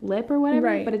lip or whatever,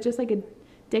 right. But it's just like a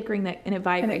dick ring and it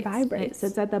vibrates. And it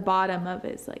sits at the bottom of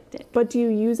his like dick. But do you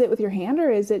use it with your hand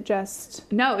or is it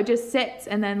just? No, it just sits,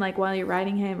 and then like while you're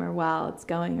riding him or while it's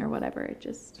going or whatever, it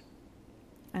just.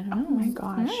 I don't know. Oh my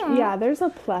gosh. Yeah, there's a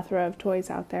plethora of toys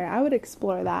out there. I would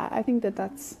explore that. I think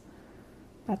that's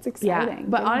exciting. Yeah,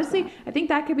 but honestly, I think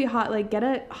that could be hot. Like, get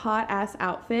a hot ass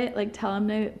outfit. Like, tell him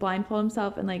to blindfold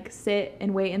himself and like sit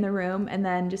and wait in the room, and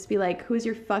then just be like, "Who's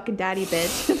your fucking daddy,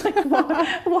 bitch?" Like,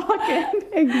 walk in.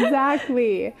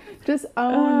 Exactly. Just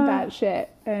own that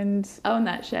shit and own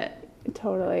that shit.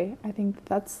 Totally. I think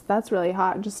that's really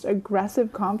hot. Just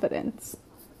aggressive confidence.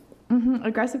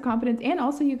 Aggressive confidence, and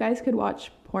also you guys could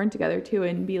watch porn together too,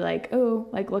 and be like, oh,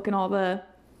 like look in all the,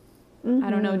 I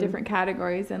don't know, different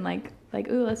categories, and like,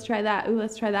 ooh, let's try that. Ooh,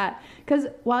 let's try that. Because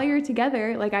while you're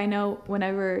together, like I know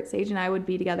whenever Sage and I would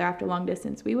be together after long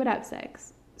distance, we would have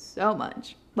sex so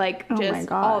much, like just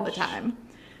all the time.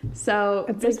 So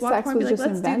it's just like watch porn, be like,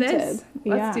 let's invented. do this.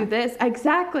 Let's do this.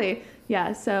 Exactly.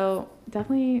 Yeah. So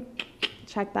definitely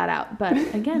check that out. But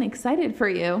again, excited for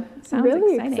you. Sounds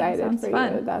really exciting. Excited Sounds for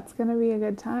fun. you. That's gonna be a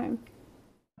good time.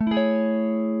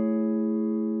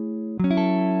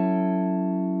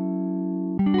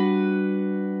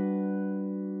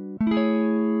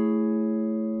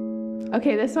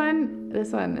 Okay, this one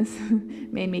has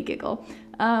made me giggle.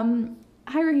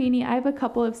 Hi, Rohini. I have a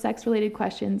couple of sex-related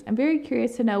questions. I'm very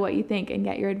curious to know what you think and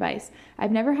get your advice.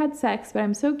 I've never had sex, but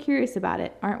I'm so curious about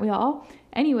it. Aren't we all?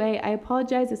 Anyway, I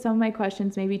apologize if some of my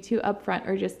questions may be too upfront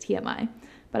or just TMI,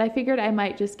 but I figured I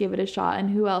might just give it a shot, and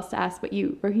who else to ask but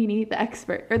you, Rohini, the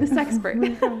expert, or the sexpert.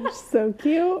 Oh my gosh, so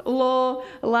cute. Lol,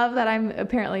 love that I'm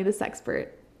apparently the sexpert.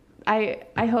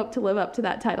 I hope to live up to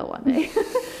that title one day.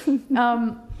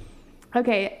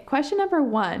 Okay, question number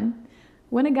 1.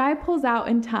 When a guy pulls out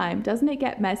in time, doesn't it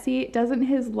get messy? Doesn't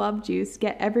his love juice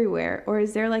get everywhere? Or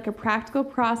is there like a practical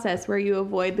process where you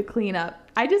avoid the cleanup?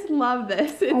 I just love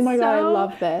this. Oh my God, I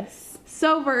love this.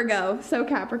 So Virgo, so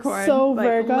Capricorn. So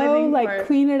Virgo, like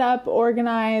clean it up,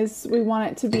 organize. We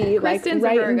want it to be Kristen's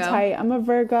like right and tight. I'm a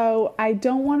Virgo. I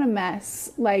don't want a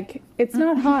mess. Like, it's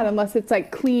not hot unless it's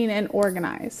like clean and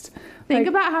organized. Think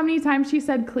about how many times she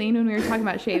said clean when we were talking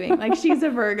about shaving. Like, she's a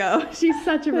Virgo. She's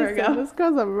such a Virgo. This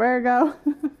girl's a Virgo.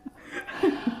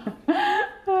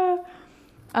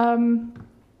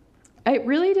 It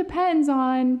really depends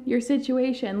on your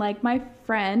situation. Like, my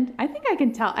friend, I think I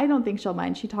can tell. I don't think she'll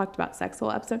mind. She talked about sex the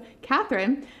whole episode.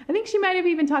 Catherine, I think she might have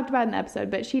even talked about it in the episode,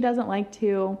 but she doesn't like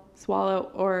to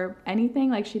swallow or anything.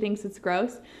 Like, she thinks it's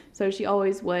gross. So she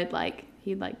always would, like,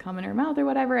 he'd, like, come in her mouth or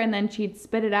whatever, and then she'd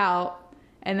spit it out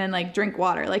and then, like, drink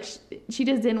water. Like, she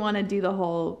just didn't want to do the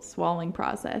whole swallowing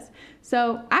process.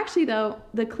 So, actually, though,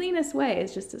 the cleanest way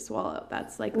is just to swallow.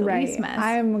 That's, like, the least mess.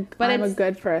 I'm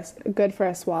good for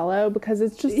a swallow, because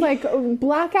it's just, like,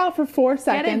 blackout for 4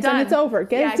 seconds and it's over.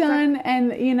 Get it done,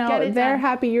 and, you know, they're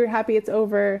happy, you're happy, it's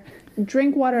over.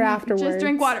 Drink water afterwards. Just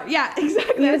drink water. Yeah,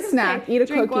 exactly. Eat a snack, eat a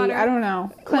cookie. Water. I don't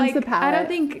know. Cleanse the palate. I don't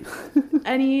think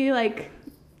any, like,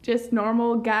 just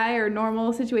normal guy or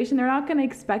normal situation, they're not going to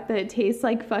expect that it tastes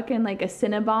like fucking like a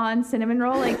Cinnabon cinnamon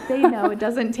roll. Like, they know it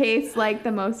doesn't taste like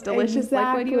the most delicious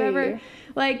liquid you ever.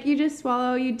 Like, you just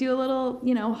swallow, you do a little,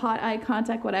 you know, hot eye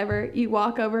contact, whatever. You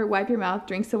walk over, wipe your mouth,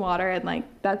 drink some water, and, like,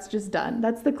 that's just done.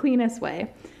 That's the cleanest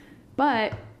way.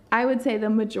 But I would say the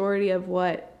majority of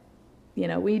what, you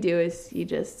know, we do is you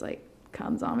just, like,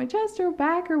 comes on my chest or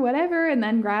back or whatever, and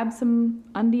then grab some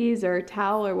undies or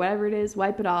towel or whatever it is,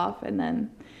 wipe it off, and then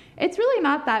it's really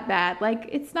not that bad. Like,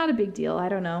 it's not a big deal. I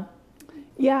don't know.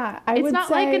 Yeah, it's not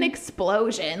like an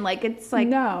explosion. Like, it's like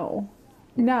no,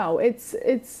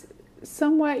 it's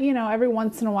somewhat, you know, every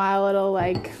once in a while it'll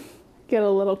like get a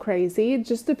little crazy. It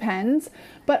just depends.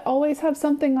 But always have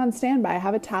something on standby.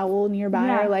 Have a towel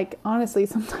nearby, or like, honestly,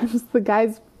 sometimes the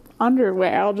guy's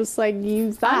underwear, I'll just like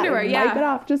use that and wipe it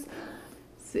off. Just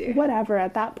whatever.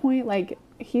 At that point, like,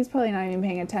 he's probably not even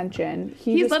paying attention.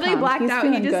 He's literally blacked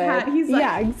out. He just had. He's like,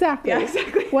 yeah,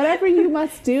 exactly. Whatever you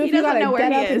must do. If you gotta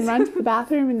get up and run to the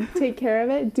bathroom and take care of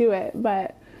it, do it.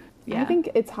 But I think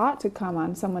it's hot to come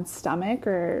on someone's stomach,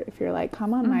 or if you're like,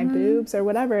 come on my boobs, or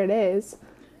whatever it is.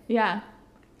 Yeah,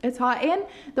 it's hot. And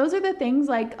those are the things,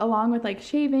 like, along with, like,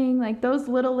 shaving, like, those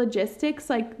little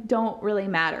logistics, like, don't really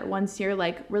matter once you're,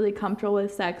 like, really comfortable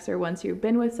with sex, or once you've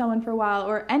been with someone for a while,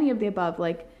 or any of the above.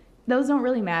 Like, those don't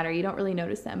really matter. You don't really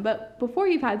notice them. But before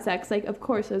you've had sex, like, of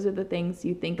course, those are the things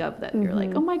you think of that you're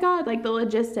like, oh my God, like, the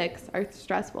logistics are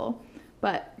stressful.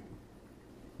 But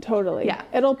totally. Yeah.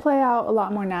 It'll play out a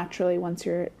lot more naturally once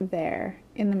you're there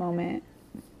in the moment.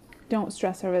 Don't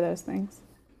stress over those things.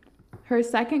 Her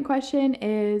second question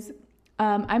is,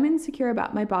 I'm insecure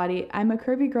about my body. I'm a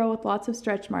curvy girl with lots of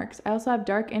stretch marks. I also have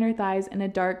dark inner thighs and a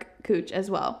dark cooch as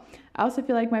well. I also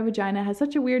feel like my vagina has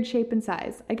such a weird shape and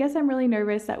size. I guess I'm really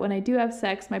nervous that when I do have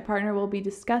sex, my partner will be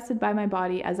disgusted by my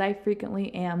body, as I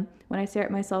frequently am when I stare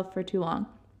at myself for too long.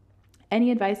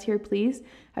 Any advice here, please?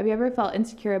 Have you ever felt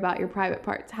insecure about your private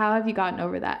parts? How have you gotten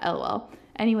over that? LOL.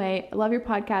 Anyway, I love your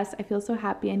podcast. I feel so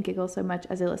happy and giggle so much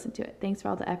as I listen to it. Thanks for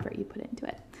all the effort you put into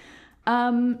it.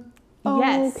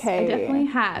 Yes, I definitely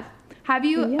have. Have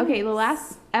you? Yes. Okay, the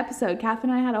last episode,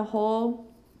 Catherine and I had a whole,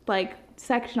 like,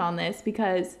 section on this,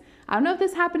 because I don't know if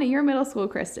this happened at your middle school,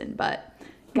 Kristen, but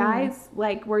guys,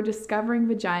 like, were discovering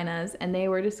vaginas, and they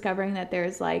were discovering that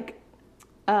there's, like,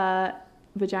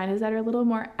 vaginas that are a little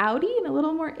more outy and a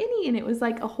little more inny, and it was,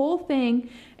 like, a whole thing,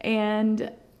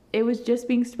 and it was just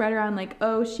being spread around, like,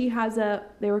 oh,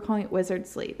 they were calling it wizard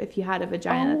sleeve, if you had a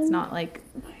vagina that's not, like,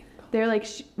 they're like,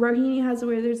 Rohini has a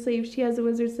wizard sleeve, she has a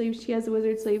wizard sleeve, she has a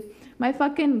wizard sleeve. My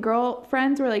fucking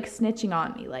girlfriends were, like, snitching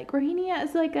on me, like, Rohini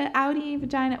has, like, an outy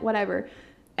vagina, whatever.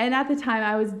 And at the time,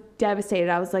 I was devastated.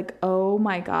 I was like, oh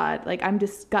my God, like, I'm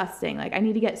disgusting. Like, I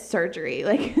need to get surgery.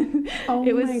 Like,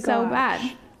 it was so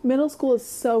bad. Middle school is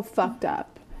so fucked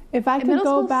up. If I could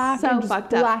go back and just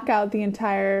black out the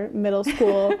entire middle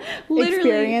school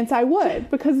experience, I would.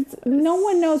 Because no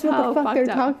one knows what the fuck they're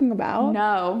talking about.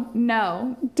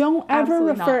 No. Don't ever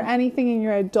refer anything in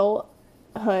your adulthood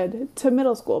to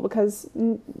middle school, because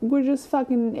we're just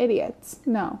fucking idiots.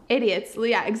 No. Idiots.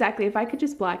 Yeah, exactly. If I could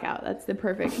just black out, that's the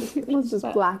perfect. Let's just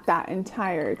black that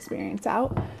entire experience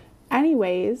out.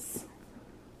 Anyways.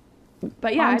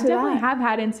 But yeah, I definitely have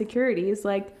had insecurities.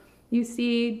 Like, you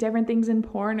see different things in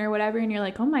porn or whatever, and you're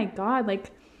like, oh my God,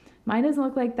 like, mine doesn't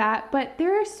look like that. But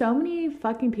there are so many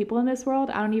fucking people in this world.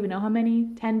 I don't even know how many.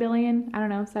 10 billion? I don't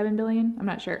know. 7 billion? I'm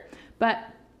not sure. But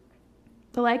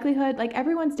the likelihood, like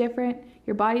everyone's different.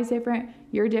 Your body's different.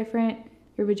 You're different.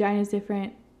 Your vagina's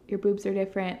different. Your boobs are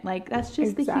different. Like that's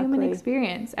just the human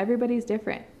experience. Everybody's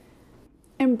different.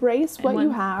 Embrace what you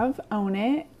have, own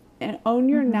it, and own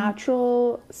your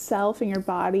natural self and your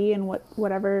body and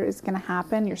whatever is going to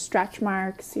happen, your stretch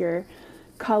marks, your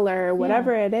color,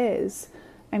 whatever it is.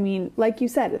 I mean, like you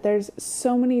said, there's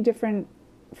so many different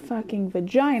fucking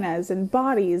vaginas and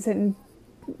bodies and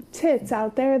tits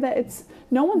out there that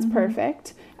no one's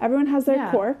perfect. Everyone has their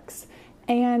quirks.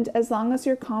 And as long as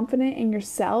you're confident in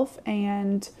yourself,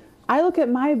 and I look at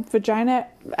my vagina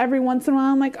every once in a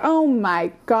while, I'm like, oh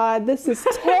my God, this is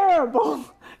terrible.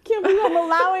 Can't believe I'm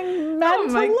allowing men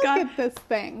to look at this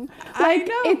thing. Like, I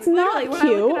know, it's not when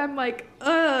cute. I look at it, I'm like,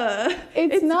 ugh.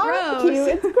 It's not gross. cute.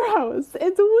 It's gross.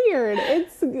 It's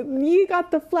weird. You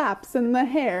got the flaps and the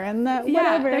hair and the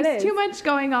whatever it is. There's too much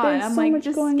going on. There's I'm so like, much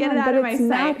just going get on, it out of my sight. It's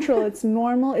natural. It's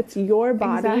normal. It's your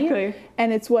body. Exactly.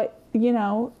 And it's what,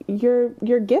 you're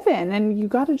given, and you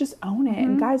got to just own it.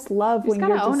 And guys love when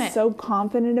you're just so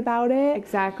confident about it.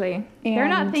 Exactly. And they're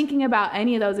not thinking about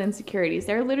any of those insecurities.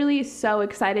 They're literally so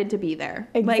excited to be there.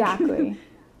 Exactly.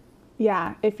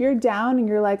 Yeah. If you're down and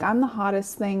you're like, I'm the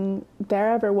hottest thing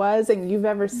there ever was and you've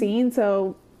ever seen,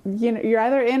 so you're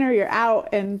either in or you're out,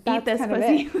 and that's eat this kind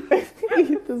pussy. of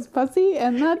it. Eat this pussy,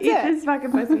 and that's Eat this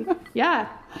fucking pussy. Yeah,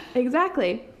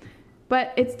 exactly.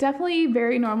 But it's definitely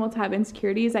very normal to have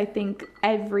insecurities. I think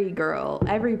every girl,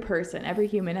 every person, every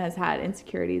human has had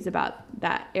insecurities about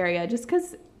that area, just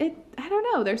because I don't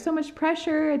know, there's so much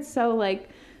pressure. It's so like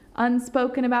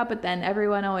unspoken about, but then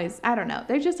everyone always, I don't know.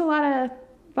 There's just a lot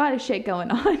of shit going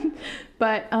on.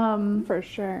 But for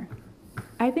sure.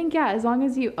 I think, as long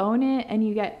as you own it and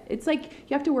it's like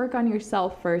you have to work on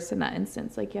yourself first in that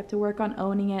instance. Like you have to work on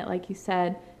owning it, like you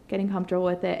said, getting comfortable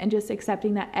with it and just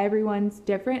accepting that everyone's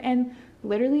different. And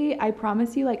literally, I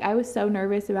promise you, like I was so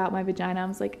nervous about my vagina. I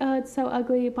was like, oh, it's so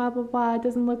ugly, blah, blah, blah. It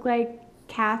doesn't look like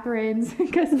Catherine's,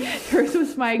 because hers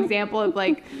was my example of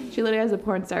like, she literally has a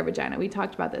porn star vagina. We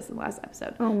talked about this in the last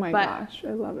episode. Oh my gosh,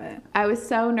 I love it. I was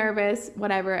so nervous,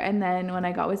 whatever. And then when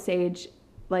I got with Sage,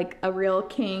 like a real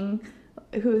king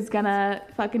who's gonna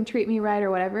fucking treat me right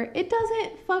or whatever, it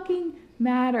doesn't fucking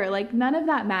matter. Like none of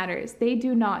that matters. They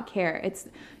do not care.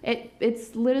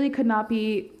 It's literally could not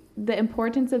be. The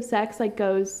importance of sex like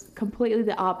goes completely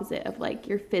the opposite of like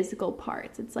your physical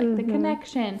parts. It's like the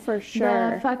connection, for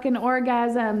sure, the fucking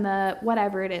orgasm, the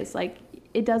whatever it is. Like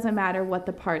it doesn't matter what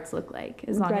the parts look like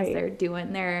as long as they're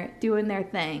doing their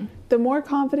thing. The more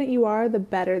confident you are, the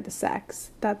better the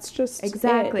sex. That's just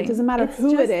exactly. It doesn't matter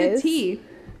who it is. The tea.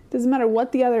 Doesn't matter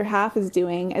what the other half is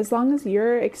doing. As long as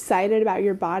you're excited about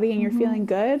your body and you're feeling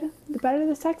good, the better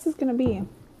the sex is going to be.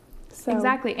 So.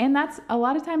 Exactly, and that's a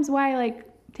lot of times why like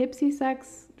tipsy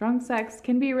sex, drunk sex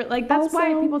can be like that's also,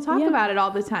 why people talk about it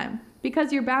all the time,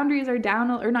 because your boundaries are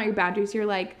down, or not your boundaries, you're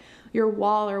like your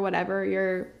wall or whatever,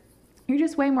 you're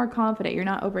just way more confident, you're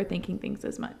not overthinking things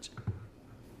as much.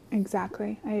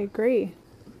 Exactly, I agree.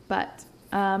 But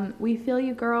we feel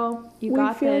you, girl. We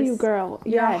feel you, girl.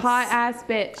 You're a hot ass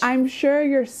bitch. I'm sure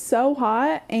you're so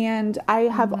hot, and I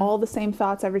have all the same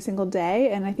thoughts every single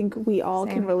day, and I think we all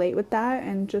can relate with that,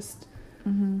 and just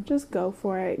go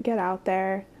for it. Get out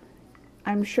there.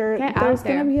 I'm sure there's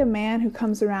going to be a man who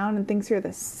comes around and thinks you're the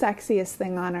sexiest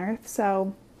thing on earth.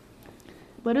 So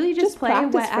literally just play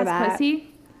wet ass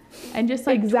pussy and just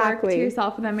like twerk to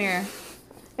yourself in the mirror.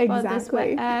 Exactly. This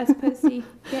wet ass pussy.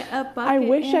 Get a bucket. I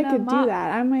wish I could mop. do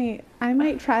that. I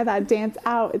might try that dance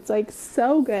out. It's like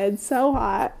so good, so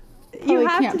hot. You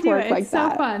have to do it. It's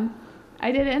so fun.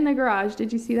 I did it in the garage.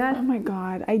 Did you see that? Oh my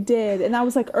God, I did. And that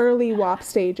was like early WAP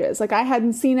stages. Like I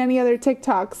hadn't seen any other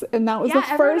TikToks, and that was the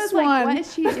first one. Like, what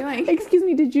is she doing? Excuse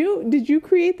me, did you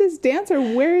create this dance, or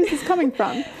where is this coming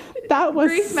from? That was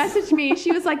Grace messaged me.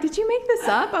 She was like, "Did you make this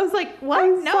up?" I was like, "What?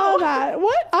 I saw that.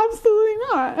 What? Absolutely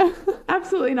not.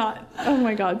 Absolutely not." Oh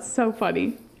my God, so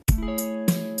funny.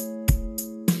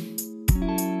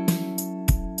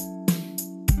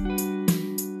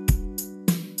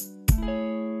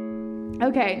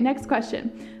 Okay, next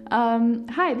question.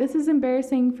 Hi, this is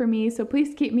embarrassing for me, so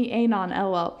please keep me anon,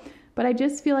 lol. But I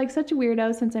just feel like such a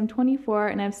weirdo since I'm 24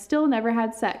 and I've still never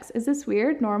had sex. Is this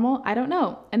weird? Normal? I don't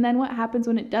know. And then what happens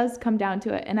when it does come down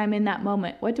to it and I'm in that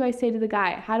moment? What do I say to the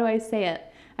guy? How do I say it?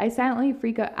 I silently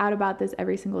freak out about this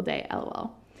every single day,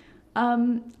 lol.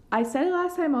 I said it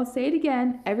last time, I'll say it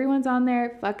again. Everyone's on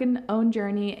their fucking own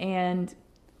journey, and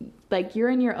like you're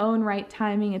in your own right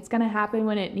timing. It's gonna happen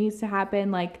when it needs to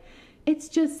happen. Like, it's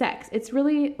just sex. It's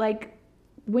really like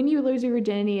when you lose your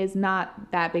virginity is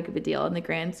not that big of a deal in the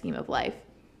grand scheme of life.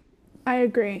 I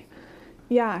agree.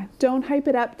 Yeah, don't hype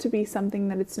it up to be something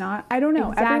that it's not. I don't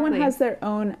know. Exactly. Everyone has their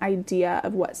own idea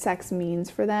of what sex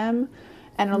means for them.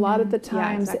 And a lot of the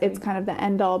times it's kind of the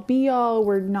end all be all.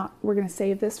 We're going to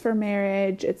save this for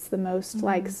marriage. It's the most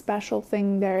like special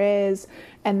thing there is.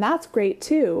 And that's great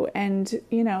too. And,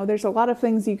 you know, there's a lot of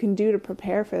things you can do to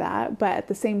prepare for that. But at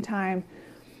the same time,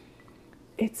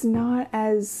 it's not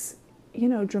as, you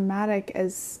know, dramatic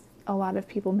as a lot of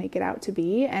people make it out to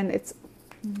be. And it's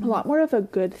a lot more of a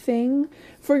good thing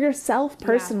for yourself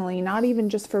personally, not even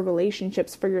just for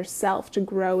relationships, for yourself to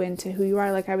grow into who you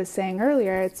are. Like I was saying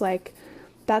earlier, it's like,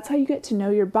 that's how you get to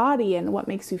know your body and what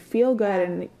makes you feel good.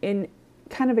 And in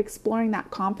kind of exploring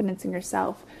that confidence in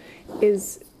yourself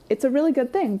it's a really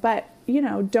good thing. But, you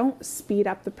know, don't speed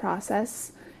up the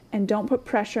process and don't put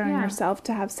pressure on yourself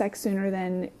to have sex sooner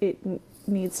than it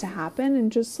needs to happen,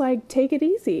 and just like take it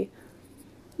easy.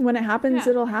 When it happens,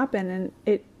 it'll happen. And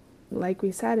it, like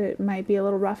we said, it might be a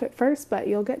little rough at first, but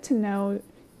you'll get to know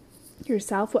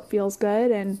yourself, what feels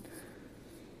good. And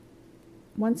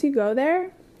once you go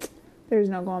there, there's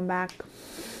no going back.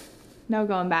 No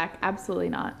going back. Absolutely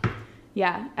not.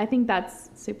 Yeah, I think that's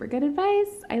super good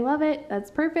advice. I love it.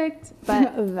 That's perfect.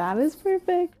 But that is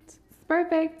perfect. It's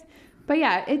perfect. But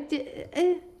yeah,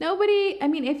 nobody, I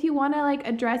mean, if you want to like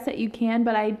address it, you can,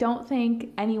 but I don't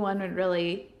think anyone would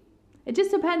really, it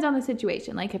just depends on the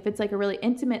situation. Like if it's like a really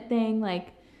intimate thing, like,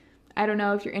 I don't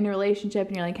know, if you're in a relationship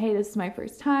and you're like, hey, this is my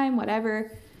first time,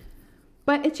 whatever.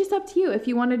 But it's just up to you. If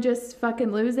you want to just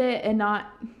fucking lose it and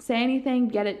not say anything,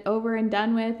 get it over and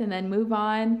done with, and then move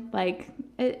on. Like,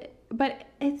 but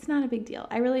it's not a big deal.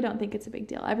 I really don't think it's a big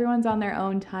deal. Everyone's on their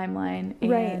own timeline.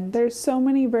 And right. There's so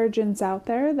many virgins out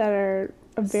there that are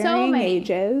of varying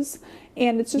ages.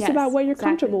 And it's just about what you're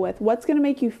comfortable with. What's going to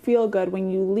make you feel good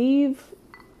when you leave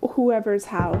whoever's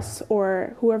house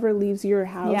or whoever leaves your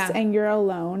house and you're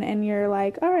alone and you're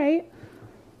like, all right,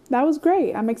 that was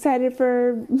great. I'm excited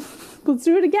for, let's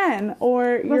do it again.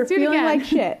 Or you're feeling like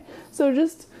shit. So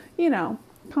just, you know,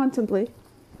 contemplate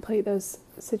those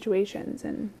situations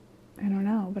and I don't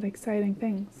know, but exciting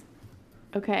things.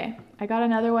 Okay. I got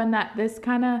another one that this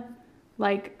kind of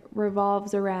like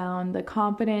revolves around the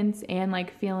confidence and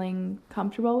like feeling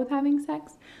comfortable with having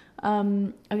sex.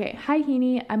 Okay. Hi,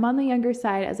 Heaney. I'm on the younger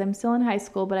side as I'm still in high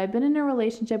school, but I've been in a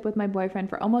relationship with my boyfriend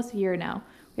for almost a year now.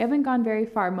 We haven't gone very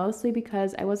far, mostly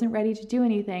because I wasn't ready to do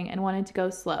anything and wanted to go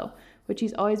slow, which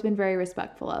he's always been very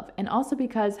respectful of, and also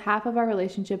because half of our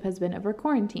relationship has been over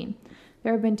quarantine.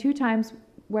 There have been 2 times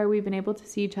where we've been able to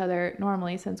see each other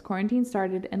normally since quarantine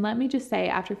started, and let me just say,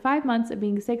 after 5 months of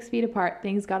being 6 feet apart,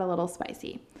 things got a little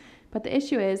spicy. But the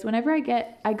issue is, whenever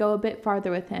I go a bit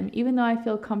farther with him, even though I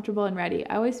feel comfortable and ready,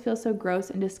 I always feel so gross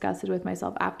and disgusted with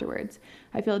myself afterwards.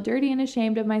 I feel dirty and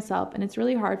ashamed of myself, and it's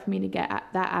really hard for me to get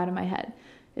that out of my head.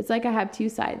 It's like I have 2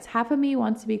 sides. Half of me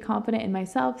wants to be confident in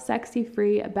myself, sexy,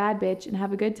 free, a bad bitch, and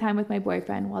have a good time with my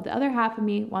boyfriend, while the other half of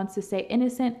me wants to stay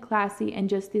innocent, classy, and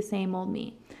just the same old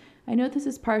me. I know this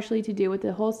is partially to do with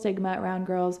the whole stigma around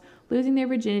girls losing their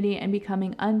virginity and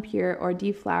becoming unpure or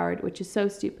deflowered, which is so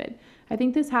stupid. I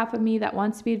think this half of me that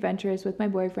wants to be adventurous with my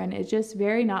boyfriend is just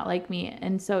very not like me,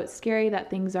 and so it's scary that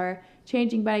things are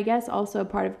changing, but I guess also a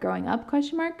part of growing up, ?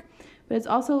 But it's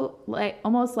also like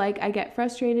almost like I get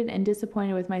frustrated and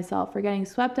disappointed with myself for getting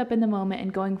swept up in the moment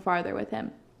and going farther with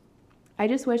him. I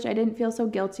just wish I didn't feel so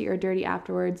guilty or dirty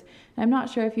afterwards. And I'm not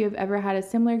sure if you have ever had a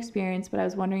similar experience, but I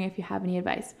was wondering if you have any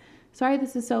advice. Sorry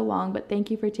this is so long, but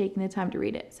thank you for taking the time to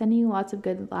read it. Sending you lots of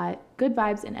good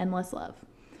vibes and endless love.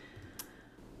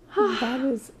 That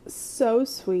is so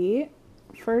sweet.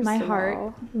 First of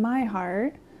all, my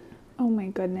heart. Oh my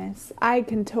goodness. I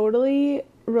can totally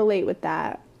relate with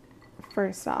that.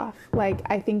 First off, like,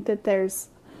 I think that there's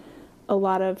a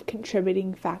lot of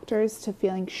contributing factors to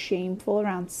feeling shameful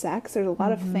around sex. There's a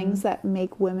lot of things that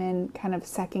make women kind of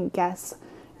second guess.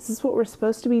 Is this what we're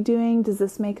supposed to be doing? Does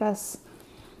this make us,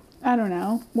 I don't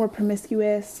know, more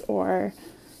promiscuous or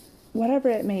whatever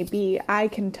it may be? I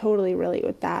can totally relate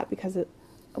with that because,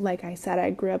 like I said, I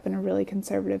grew up in a really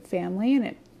conservative family and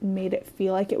it made it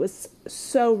feel like it was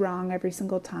so wrong every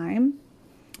single time.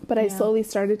 But I slowly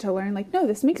started to learn, like, no,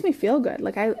 this makes me feel good.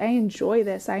 Like, I enjoy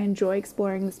this. I enjoy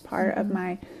exploring this part of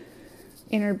my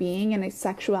inner being and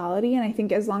sexuality. And I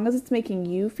think as long as it's making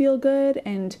you feel good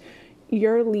and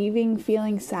you're leaving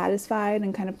feeling satisfied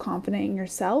and kind of confident in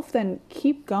yourself, then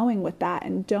keep going with that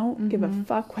and don't give a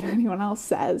fuck what anyone else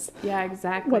says. Yeah,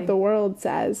 exactly. What the world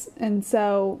says. And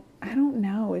so, I don't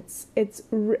know. It's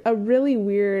a really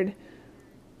weird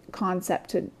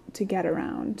concept to get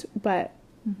around. But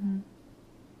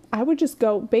I would just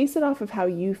base it off of how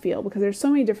you feel, because there's so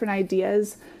many different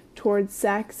ideas towards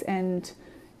sex and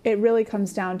it really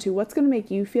comes down to what's going to make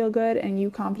you feel good and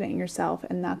you confident in yourself,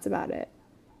 and that's about it.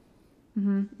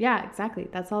 Mm-hmm. Yeah, exactly.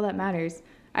 That's all that matters.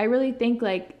 I really think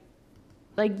like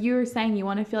you were saying, you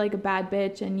want to feel like a bad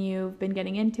bitch and you've been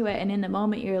getting into it, and in the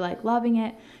moment you're like loving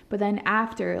it, but then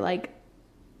after, like,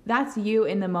 that's you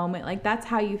in the moment, like that's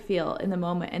how you feel in the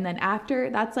moment, and then after,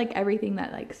 that's like everything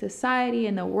that like society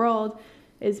and the world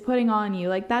is putting on you,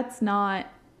 like that's not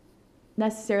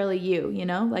necessarily you, you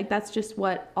know, like that's just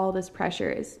what all this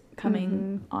pressure is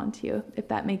coming onto you, if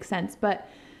that makes sense. But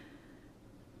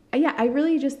yeah, I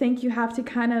really just think you have to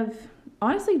kind of,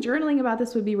 honestly, journaling about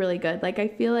this would be really good. Like, I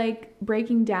feel like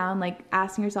breaking down, like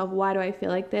asking yourself, why do I feel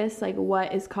like this? Like,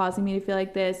 what is causing me to feel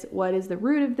like this? What is the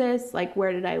root of this? Like,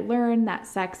 where did I learn that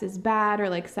sex is bad, or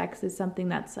like sex is something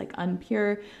that's like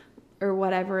unpure or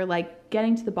whatever? Like,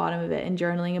 getting to the bottom of it and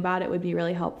journaling about it would be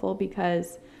really helpful,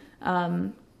 because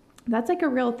that's like a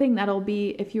real thing that'll be,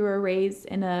 if you were raised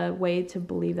in a way to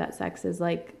believe that sex is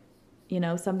like, you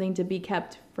know, something to be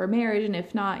kept for marriage, and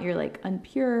if not, you're like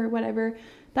unpure or whatever.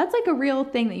 That's like a real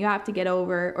thing that you have to get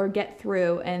over or get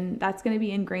through, and that's going to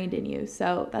be ingrained in you.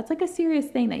 So that's like a serious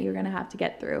thing that you're going to have to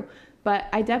get through. But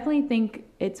I definitely think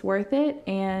it's worth it.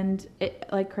 And it,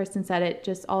 like Kristen said, it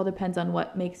just all depends on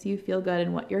what makes you feel good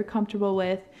and what you're comfortable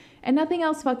with. And nothing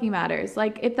else fucking matters.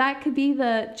 Like, if that could be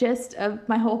the gist of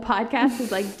my whole podcast,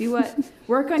 is like,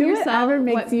 work on yourself. Whatever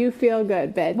makes you feel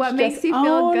good, bitch. What makes you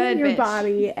feel good, your bitch.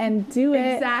 body and do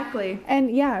it. Exactly.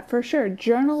 And yeah, for sure.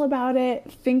 Journal about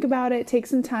it. Think about it. Take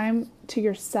some time to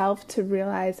yourself to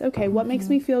realize, okay, what makes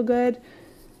me feel good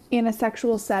in a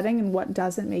sexual setting, and what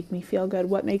doesn't make me feel good?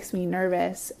 What makes me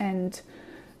nervous? And,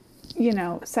 you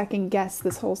know, second guess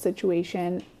this whole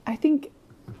situation. I think,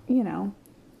 you know,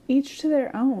 each to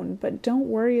their own, but don't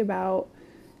worry about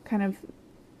kind of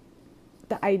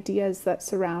the ideas that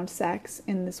surround sex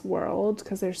in this world,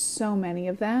 because there's so many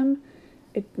of them.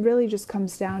 It really just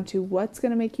comes down to what's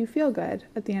going to make you feel good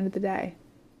at the end of the day.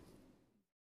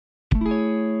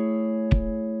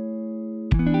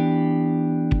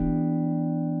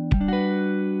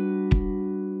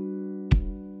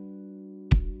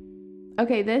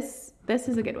 Okay, this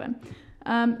is a good one.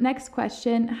 Next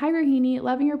question. Hi, Rohini.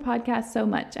 Loving your podcast so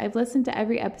much. I've listened to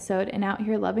every episode and out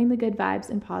here loving the good vibes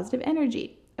and positive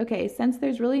energy. Okay, since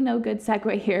there's really no good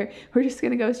segue here, we're just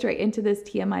going to go straight into this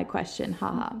TMI question.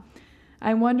 Haha.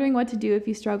 I'm wondering what to do if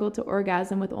you struggle to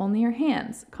orgasm with only your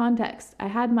hands. Context. I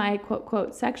had my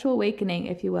quote sexual awakening,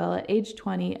 if you will, at age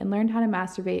 20 and learned how to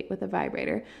masturbate with a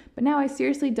vibrator. But now I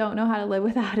seriously don't know how to live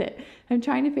without it. I'm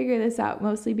trying to figure this out,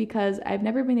 mostly because I've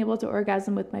never been able to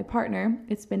orgasm with my partner.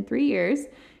 It's been 3 years,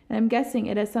 and I'm guessing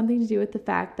it has something to do with the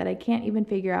fact that I can't even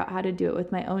figure out how to do it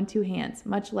with my own 2 hands,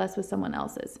 much less with someone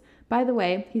else's. By the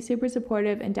way, he's super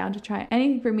supportive and down to try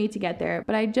anything for me to get there,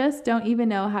 but I just don't even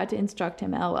know how to instruct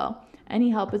him, lol. Any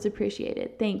help is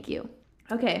appreciated. Thank you.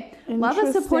 Okay. Love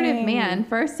a supportive man,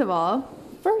 first of all.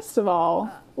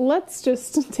 Let's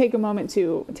just take a moment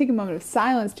of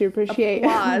silence to appreciate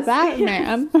Applause. that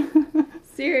man.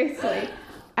 Seriously.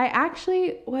 I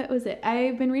actually, what was it?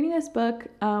 I've been reading this book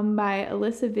by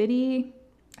Alyssa Vitti.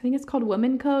 I think it's called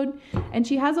Woman Code. And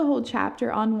she has a whole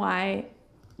chapter on why,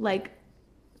 like,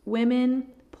 women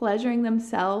pleasuring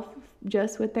themselves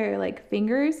just with their, like,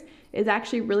 fingers is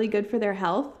actually really good for their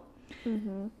health.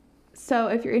 Mm-hmm. So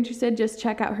if you're interested, just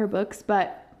check out her books.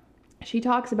 But she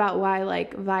talks about why,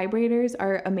 like, vibrators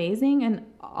are amazing and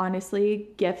honestly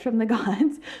gift from the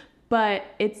gods, but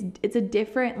it's a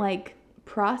different, like,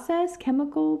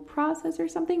 chemical process or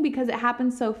something, because it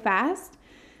happens so fast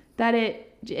that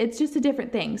it's just a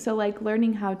different thing. So, like,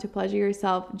 learning how to pleasure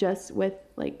yourself just with,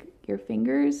 like, your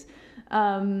fingers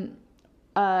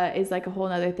is like a whole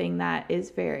nother thing that is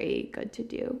very good to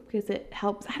do, because it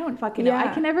helps. I don't fucking know. I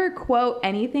can never quote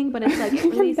anything, but it's like it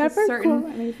releases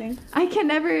certain. I can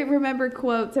never remember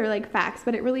quotes or like facts,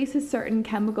 but it releases certain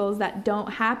chemicals that don't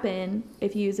happen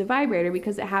if you use a vibrator,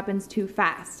 because it happens too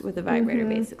fast with a vibrator,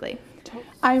 basically.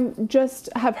 I just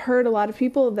have heard a lot of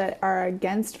people that are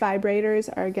against vibrators,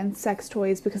 are against sex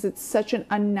toys, because it's such an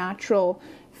unnatural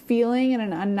feeling and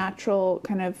an unnatural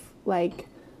kind of like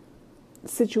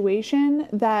situation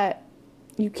that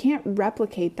you can't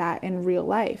replicate that in real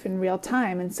life, in real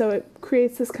time. And so it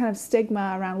creates this kind of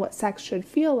stigma around what sex should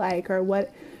feel like, or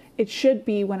what it should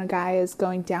be when a guy is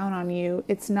going down on you.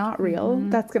 It's not real.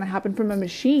 That's going to happen from a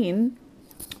machine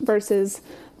versus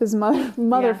this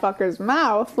motherfucker's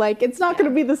mouth. Like, it's not going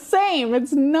to be the same.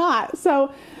 It's not.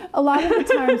 So a lot of the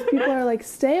times people are like,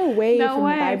 stay away from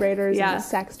vibrators and the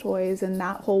sex toys and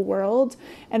that whole world,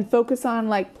 and focus on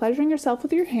like pleasuring yourself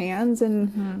with your hands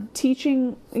and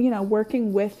teaching,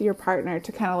 working with your partner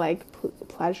to kind of like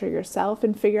pleasure yourself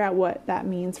and figure out what that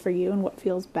means for you and what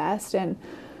feels best. And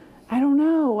I don't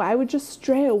know, I would just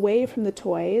stray away from the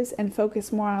toys and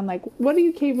focus more on like, what are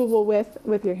you capable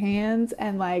with your hands,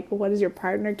 and like, what is your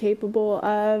partner capable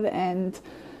of? And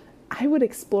I would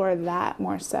explore that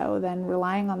more so than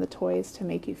relying on the toys to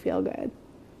make you feel good.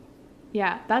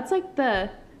 Yeah, that's like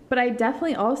but I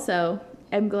definitely also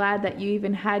am glad that you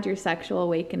even had your sexual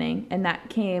awakening, and that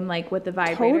came like with the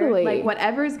vibrator. Totally. Like,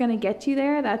 whatever's going to get you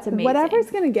there, that's amazing. Whatever's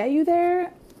going to get you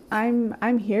there,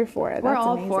 I'm here for it. We're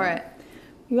all amazing. For it.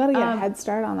 You got to get a head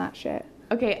start on that shit.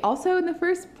 Okay, also in the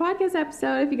first podcast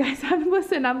episode, if you guys haven't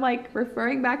listened, I'm like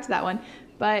referring back to that one.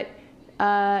 But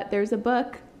there's a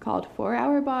book called 4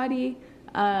 Hour Body.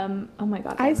 Oh my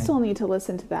God. I still need to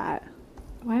listen to that.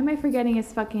 Why am I forgetting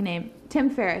his fucking name? Tim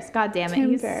Ferriss. God damn it.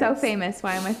 He's so famous.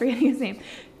 Why am I forgetting his name?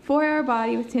 4 Hour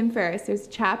Body with Tim Ferriss. There's a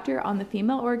chapter on the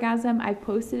female orgasm. I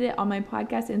posted it on my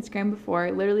podcast Instagram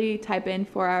before. Literally type in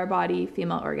 4 Hour Body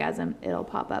female orgasm. It'll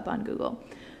pop up on Google.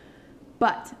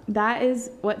 But that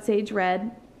is what Sage read.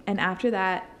 And after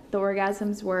that, the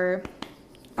orgasms were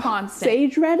constant.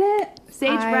 Sage read it?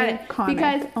 Sage read it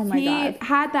because he God.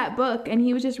 had that book and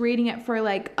he was just reading it for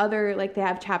like other, like they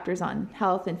have chapters on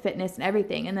health and fitness and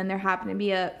everything. And then there happened to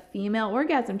be a female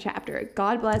orgasm chapter.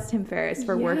 God bless Tim Ferriss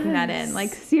for working that in.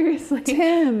 Like, seriously.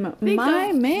 Tim,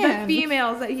 my man. The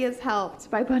females that he has helped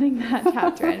by putting that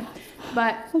chapter in.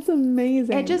 But that's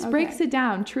amazing. It just breaks it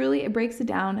down. Truly, it breaks it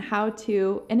down how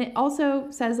to, and it also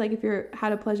says like how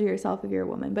to pleasure yourself if you're a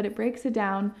woman, but it breaks it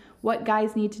down what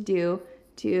guys need to do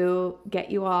to get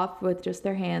you off with just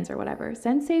their hands or whatever.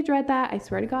 Since Sage read that, I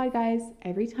swear to God, guys,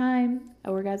 every time,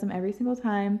 orgasm every single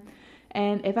time.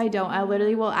 And if I don't, I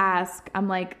literally will ask. I'm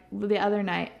like, the other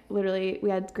night, literally, we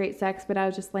had great sex, but I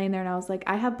was just laying there and I was like,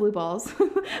 I have blue balls.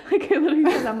 Like, I literally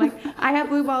said, I'm like, I have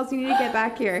blue balls. You need to get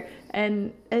back here.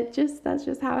 And that's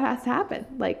just how it has to happen.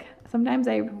 Like, sometimes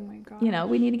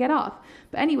we need to get off.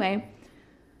 But anyway,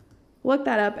 look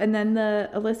that up. And then the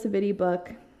Alyssa Vitti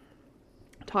book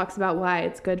talks about why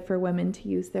it's good for women to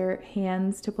use their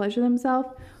hands to pleasure themselves.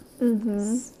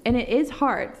 Mm-hmm. And it is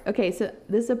hard. Okay, so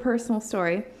this is a personal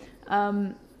story.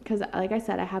 Because like I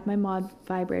said, I have my Mod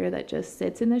vibrator that just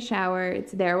sits in the shower.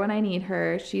 It's there when I need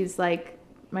her. She's like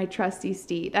my trusty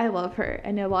steed. I love her.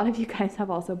 And a lot of you guys have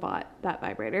also bought that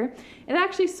vibrator. It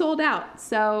actually sold out.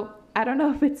 So I don't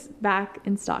know if it's back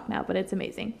in stock now, but it's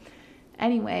amazing.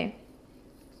 Anyway,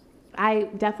 I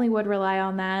definitely would rely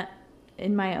on that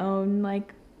in my own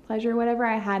like pleasure, whatever.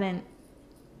 I hadn't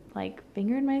like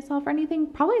fingered myself or anything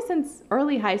probably since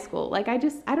early high school. Like I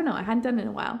don't know, I hadn't done it in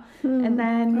a while. And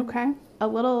then a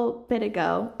little bit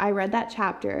ago I read that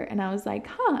chapter and I was like,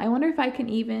 I wonder if I can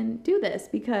even do this,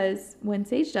 because when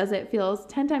Sage does it, it feels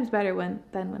 10 times better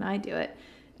than when I do it.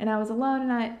 And I was alone,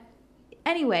 and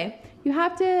anyway, you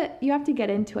have to get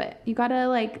into it. You gotta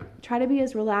like try to be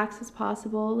as relaxed as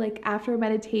possible, like after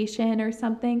meditation or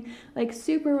something, like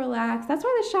super relaxed. That's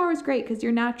why the shower is great, because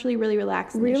you're naturally really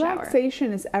relaxed in the shower.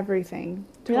 Relaxation is everything.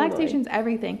 Totally. Relaxation is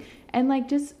everything. And like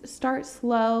just start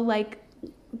slow, like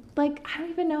I don't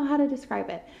even know how to describe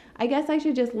it. I guess I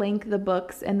should just link the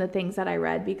books and the things that I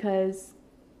read, because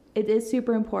it is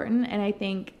super important, and I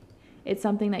think it's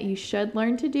something that you should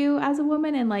learn to do as a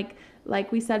woman. And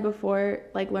like we said before,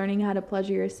 like learning how to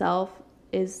pleasure yourself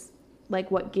is like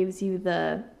what gives you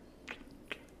the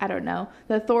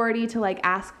authority to like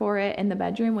ask for it in the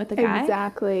bedroom with a guy.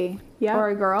 Exactly. Yeah. Or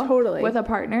a girl. Totally. With a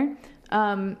partner.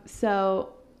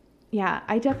 So yeah,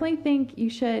 I definitely think you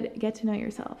should get to know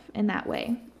yourself in that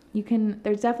way.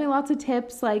 There's definitely lots of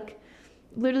tips, like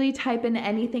literally type in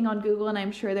anything on Google and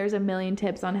I'm sure there's a million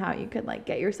tips on how you could like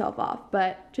get yourself off,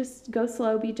 but just go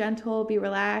slow, be gentle, be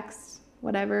relaxed,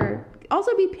 whatever.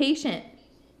 Also be patient.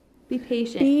 Be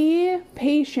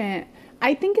patient.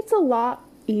 I think it's a lot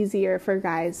easier for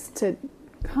guys to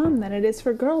come than it is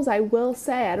for girls. I will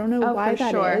say, I don't know why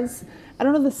that is. I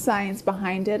don't know the science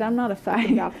behind it. I'm not a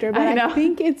fucking doctor, but I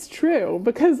think it's true,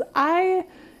 because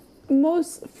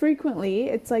most frequently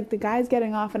it's like the guy's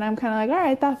getting off and I'm kind of like, all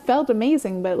right, that felt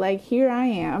amazing, but like here I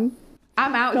am.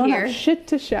 I'm out don't here. Have shit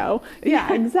to show.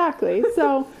 Yeah, exactly.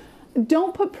 So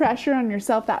don't put pressure on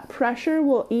yourself. That pressure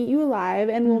will eat you alive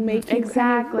and will make you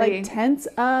kind of like tense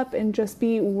up and just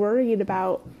be worried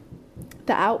about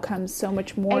the outcomes so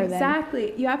much more.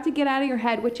 Exactly. You have to get out of your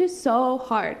head, which is so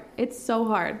hard. It's so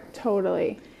hard.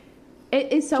 Totally.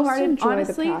 It is so just hard. And enjoy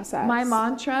honestly, the process. My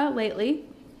mantra lately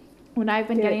when I've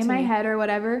been getting in my head or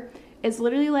whatever, is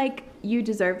literally like, you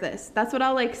deserve this. That's what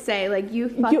I'll like say. Like, you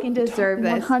fucking deserve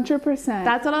this. 100%.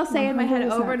 That's what I'll say 100%. In my head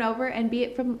over and over, and be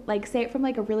it from like, say it from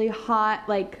like a really hot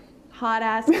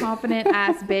ass, confident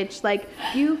ass bitch. Like,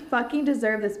 you fucking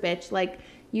deserve this, bitch. Like,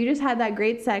 you just had that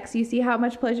great sex. You see how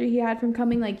much pleasure he had from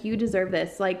coming. Like, you deserve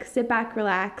this. Like, sit back,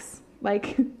 relax,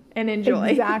 like, and enjoy.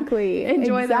 Exactly.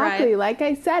 Enjoy the ride. Like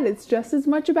I said, it's just as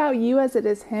much about you as it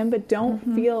is him, but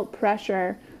don't feel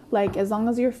pressure. Like, as long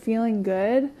as you're feeling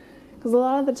good, because a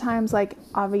lot of the times, like,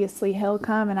 obviously he'll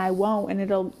come and I won't, and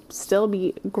it'll still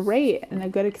be great and a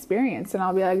good experience. And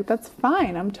I'll be like, that's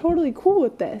fine. I'm totally cool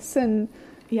with this. And,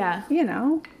 yeah, you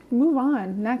know, move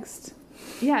on. Next.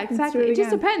 Yeah, exactly. It just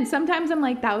depends. Sometimes I'm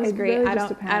like, that was great. Really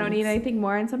I don't need anything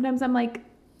more. And sometimes I'm like,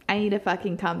 I need to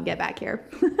fucking come get back here.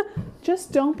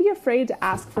 Just don't be afraid to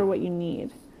ask for what you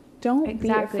need. Don't be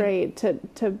afraid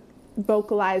to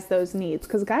vocalize those needs,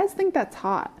 because guys think that's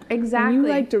hot. Exactly. When you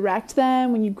like direct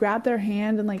them, when you grab their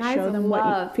hand and like guys show them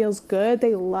what feels good,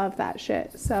 they love that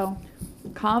shit. So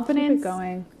confidence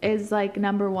is like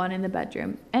number one in the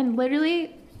bedroom. And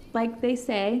literally, like they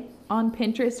say on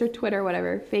Pinterest or Twitter or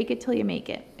whatever, fake it till you make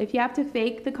it. If you have to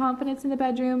fake the confidence in the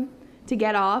bedroom to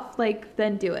get off, like,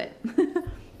 then do it.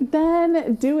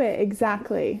 Then do it.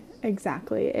 Exactly.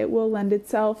 It will lend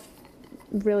itself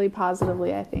really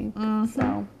positively, I think.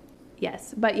 So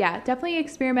yes, but yeah, definitely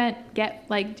experiment.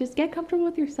 Just get comfortable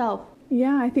with yourself.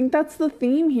 Yeah, I think that's the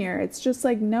theme here. It's just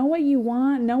like, know what you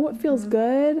want, know what feels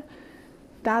good.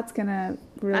 That's gonna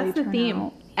really turn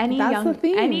out.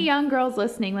 Any young girls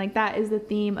listening, like, that is the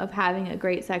theme of having a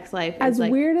great sex life. As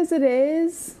like, weird as it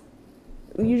is,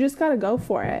 you just gotta go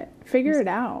for it. Figure it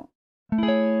out.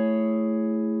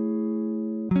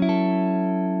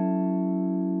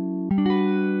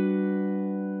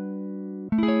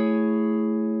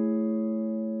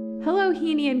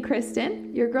 Heaney and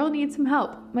Kristen, your girl needs some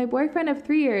help. My boyfriend of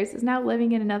 3 years is now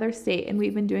living in another state, and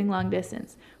we've been doing long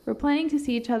distance. We're planning to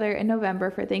see each other in November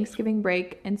for Thanksgiving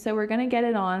break, and so we're going to get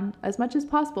it on as much as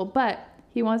possible, but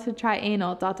he wants to try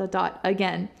anal ...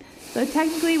 again. So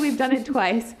technically we've done it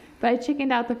twice, but I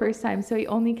chickened out the first time, so he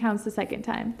only counts the second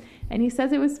time. And he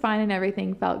says it was fine and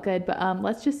everything felt good, but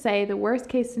let's just say the worst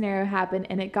case scenario happened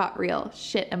and it got real.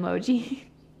 Shit emoji.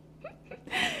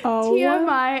 Oh.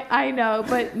 TMI, I know,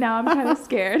 but now I'm kind of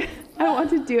scared. I want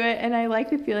to do it, and I like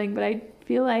the feeling, but I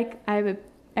feel like I have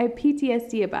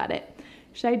PTSD about it.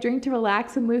 Should I drink to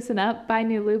relax and loosen up, buy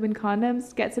new lube and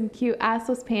condoms, get some cute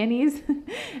assless panties?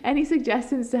 Any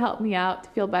suggestions to help me out to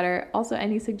feel better? Also,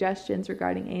 any suggestions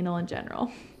regarding anal in general?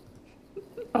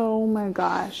 Oh my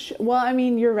gosh. Well, I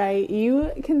mean, you're right.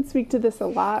 You can speak to this a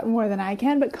lot more than I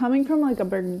can, but coming from like a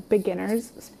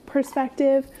beginner's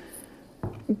perspective,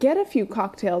 get a few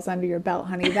cocktails under your belt,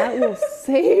 honey. That will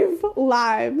save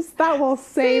lives. That will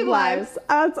save lives.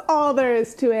 That's all there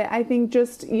is to it. I think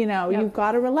just, you've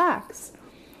got to relax.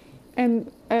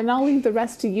 And I'll leave the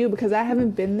rest to you because I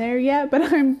haven't been there yet, but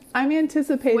I'm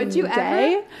anticipating the day. Would you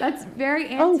ever? That's very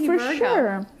anti-Virgo. Oh, for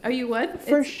sure. Oh, you would?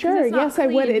 For sure. Yes, clean.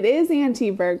 I would. It is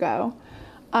anti-Virgo.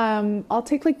 I'll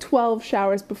take like 12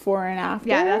 showers before and after.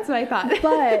 Yeah, that's what I thought.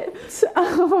 But,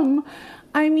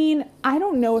 I mean, I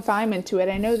don't know if I'm into it.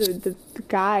 I know the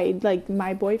guy, like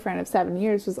my boyfriend of 7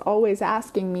 years, was always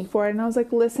asking me for it. And I was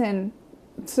like, listen,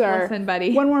 sir. Listen,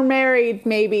 buddy. When we're married,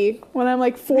 maybe. When I'm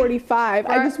like 45.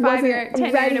 I just wasn't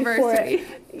ready for it.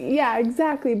 Yeah,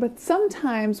 exactly. But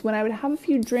sometimes when I would have a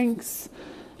few drinks,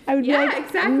 I would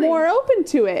be more open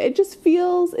to it.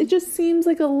 It just seems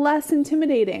like a less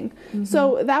intimidating. Mm-hmm.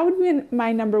 So that would be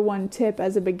my number one tip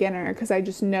as a beginner, because I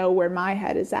just know where my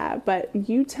head is at. But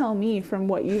you tell me from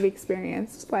what you've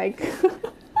experienced, like,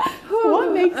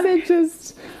 what makes it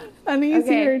just an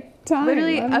easier time?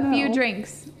 Literally a few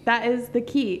drinks. That is the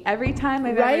key. Every time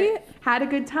I've ever had a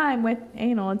good time with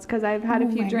anal, it's because I've had a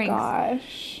few drinks. Oh my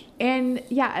gosh. And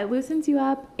yeah, it loosens you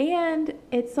up, and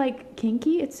it's like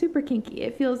kinky. It's super kinky.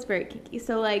 It feels very kinky.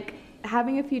 So like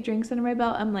having a few drinks under my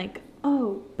belt, I'm like,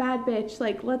 oh, bad bitch.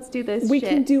 Like, let's do this We shit.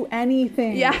 Can do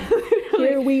anything. Yeah.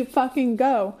 Here we fucking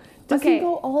go. Does he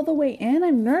go all the way in?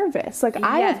 I'm nervous. Like,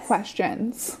 I have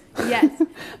questions. Yes.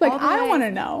 Like, I want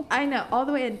to know. I know, all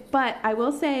the way in. But I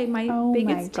will say my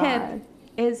biggest tip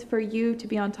is for you to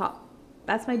be on top.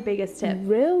 That's my biggest tip.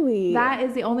 Really? That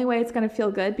is the only way it's going to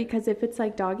feel good, because if it's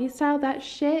like doggy style, that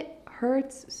shit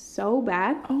hurts so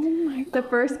bad. Oh my God. The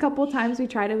first couple times we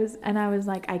tried it and I was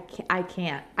like, I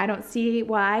can't. I don't see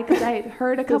why, because I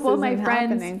heard a couple of my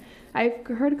friends. I've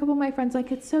heard a couple of my friends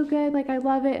like, it's so good, like I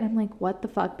love it. And I'm like, what the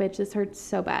fuck, bitch? This hurts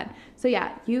so bad. So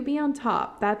yeah, you be on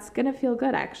top. That's going to feel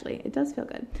good, actually. It does feel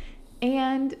good.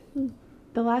 And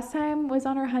the last time was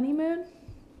on our honeymoon.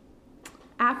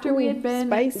 after we had been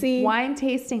spicy wine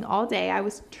tasting all day, I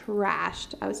was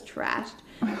trashed.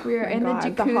 We were in the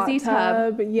jacuzzi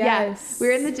tub. Yes. Yeah, we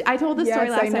were in the. I told the story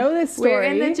last time. I know this story. We were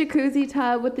in the jacuzzi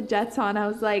tub with the jets on. I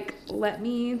was like, let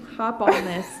me hop on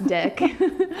this, dick.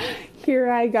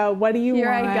 Here I go. What do you want?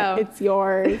 I go. It's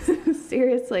yours.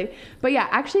 Seriously. But yeah,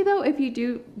 actually though, if you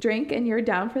do drink and you're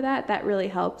down for that, that really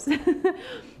helps.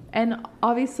 And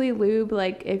obviously lube,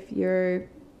 like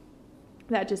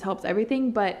that just helps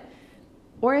everything. But,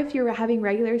 or if you're having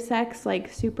regular sex,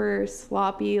 like super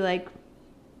sloppy, like,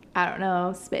 I don't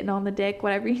know, spitting on the dick,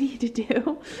 whatever you need to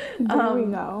do. There we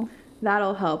go.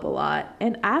 That'll help a lot.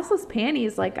 And assless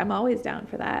panties, like, I'm always down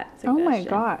for that suggestion. Oh my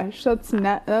gosh, that's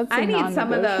I need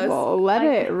some of those. Let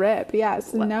it rip.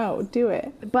 Yes, no, do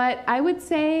it. But I would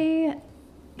say,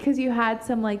 because you had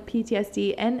some like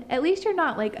PTSD, and at least you're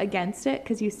not like against it,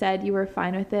 because you said you were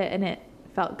fine with it and it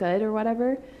felt good or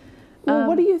whatever. Well,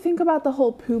 what do you think about the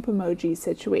whole poop emoji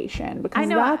situation? Because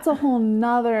that's a whole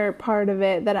nother part of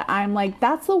it that I'm like,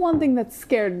 that's the one thing that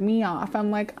scared me off.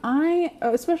 I'm like,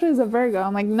 especially as a Virgo,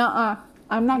 I'm like, nuh-uh,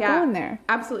 I'm not going there.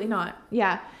 Absolutely not.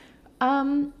 Yeah.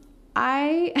 The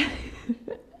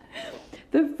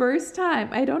first time,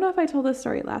 I don't know if I told this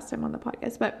story last time on the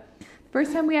podcast, but the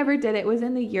first time we ever did it was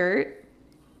in the yurt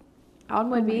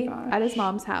on Whidbey at his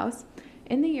mom's house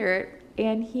in the yurt,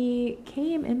 and he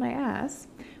came in my ass,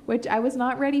 which I was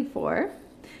not ready for.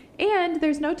 And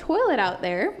there's no toilet out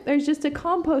there. There's just a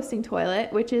composting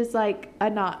toilet, which is like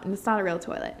it's not a real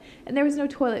toilet. And there was no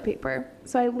toilet paper.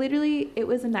 So it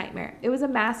was a nightmare. It was a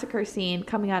massacre scene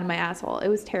coming out of my asshole. It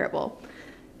was terrible.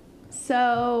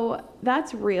 So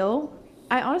that's real.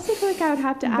 I honestly feel like I would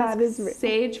have to ask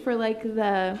Sage for like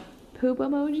the poop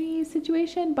emoji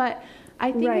situation, but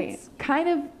I think it's kind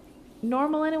of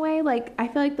normal in a way. Like, I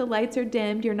feel like the lights are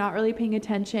dimmed. You're not really paying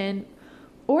attention.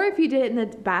 Or if you did it in the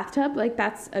bathtub, like,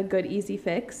 that's a good, easy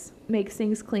fix. Makes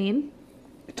things clean.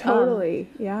 Totally,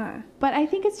 yeah. But I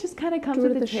think it's just kind of comes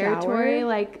with the territory. Shower.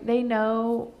 Like, they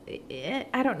know.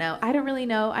 I don't know. I don't really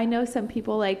know. I know some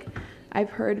people, like,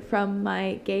 I've heard from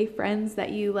my gay friends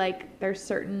that there's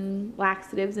certain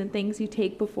laxatives and things you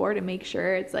take before to make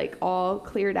sure it's, like, all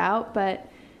cleared out. But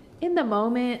in the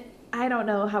moment, I don't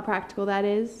know how practical that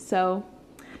is. So,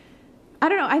 I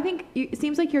don't know. I think it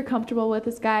seems like you're comfortable with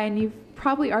this guy, and you've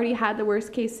probably already had the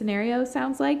worst case scenario,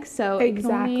 sounds like. So it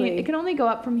can only go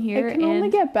up from here. It can only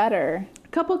get better. A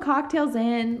couple cocktails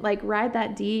in, like, ride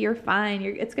that D, you're fine.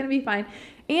 It's going to be fine.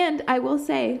 And I will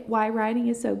say why riding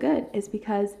is so good is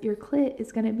because your clit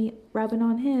is going to be rubbing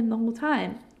on him the whole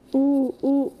time.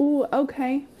 Ooh,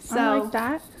 okay. So I like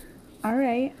that. All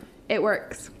right. It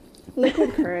works.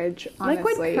 Liquid courage,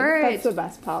 honestly. Liquid courage. That's the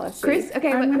best policy. Kristen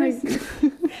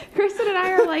and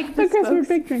I are like the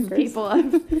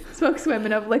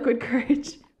spokeswomen of Liquid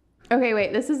Courage. Okay,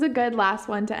 wait. This is a good last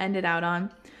one to end it out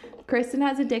on. Kristen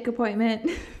has a dick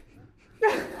appointment.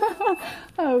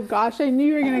 Oh, gosh. I knew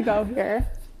you were going to go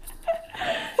here.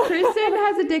 Kristen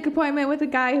has a dick appointment with a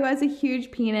guy who has a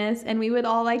huge penis, and we would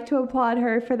all like to applaud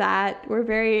her for that. We're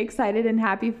very excited and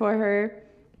happy for her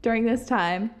during this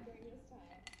time.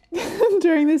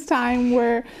 During this time,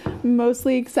 we're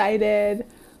mostly excited.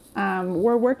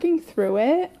 We're working through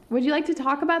it. Would you like to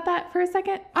talk about that for a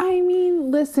second? I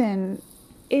mean, listen,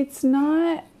 it's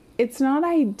not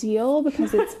ideal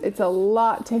because it's a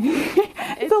lot to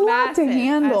it's a lot to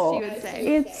handle. As she would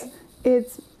say.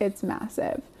 It's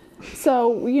massive. So,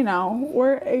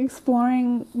 we're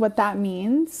exploring what that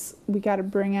means. We got to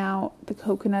bring out the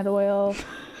coconut oil.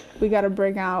 We got to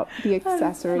bring out the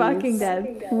accessories. I'm fucking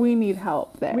dead. We need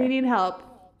help there. We need help.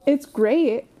 It's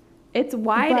great. It's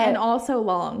wide and also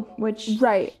long, which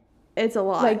it's a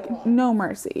lot. Like, no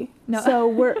mercy. No. So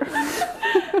we're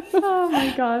oh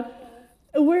my God.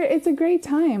 It's a great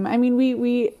time. I mean,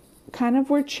 we kind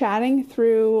of were chatting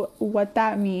through what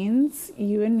that means,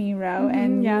 you and me, Ro,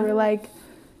 and you were like,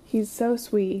 he's so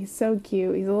sweet, he's so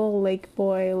cute, he's a little lake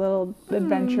boy, a little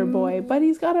adventure boy, but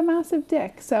he's got a massive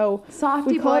dick. So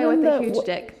softy boy with a huge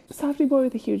dick. Softy boy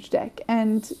with a huge dick.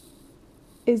 And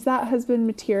is that husband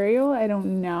material? I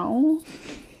don't know.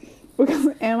 Because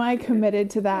am I committed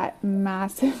to that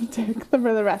massive dick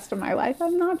for the rest of my life?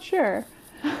 I'm not sure.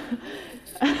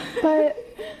 But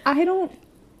I don't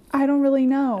really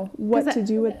know what to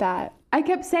do with that. I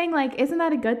kept saying, like, isn't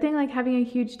that a good thing? Like, having a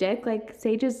huge dick? Like,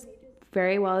 Sage is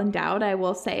very well endowed, I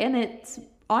will say, and it's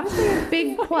honestly a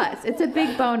big plus. It's a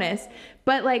big bonus.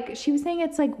 But, like, she was saying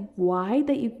it's, like, wide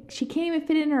that she can't even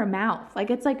fit it in her mouth. Like,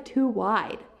 it's, like, too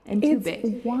wide and too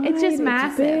big. Wide, it's just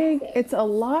massive. It's big. It's a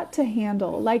lot to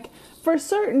handle. Like, for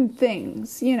certain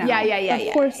things, Yeah.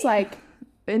 Of course, like,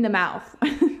 in the mouth.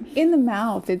 In the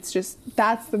mouth, it's just,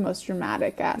 that's the most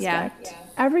dramatic aspect.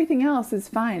 Yeah. everything else is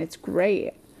fine. It's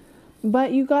great.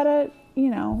 But you gotta,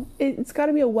 it's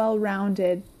gotta be a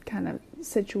well-rounded kind of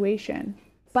situation.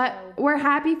 But we're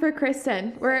happy for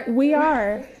Kristen. We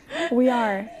are.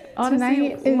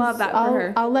 Honestly, Tonight love that for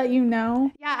her. I'll let you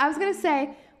know. Yeah, I was gonna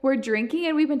say we're drinking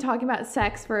and we've been talking about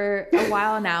sex for a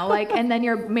while now. Like, and then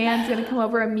your man's gonna come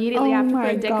over immediately after for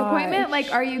a dick appointment.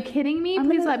 Like, are you kidding me?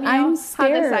 Please let me know how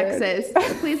the sex is.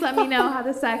 Please let me know how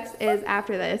the sex is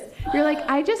after this. You're like,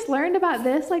 I just learned about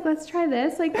this. Like, let's try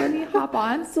this. Like, let me hop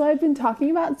on. So I've been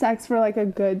talking about sex for like a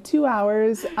good 2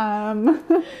 hours.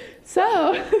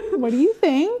 So what do you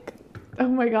think? Oh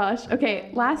my gosh.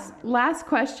 Okay, last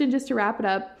question just to wrap it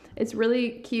up. It's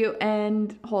really cute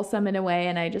and wholesome in a way,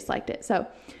 and I just liked it. So,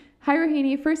 hi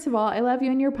Rohini. First of all, I love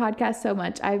you and your podcast so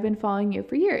much. I've been following you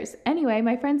for years. Anyway,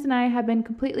 my friends and I have been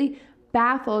completely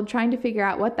baffled trying to figure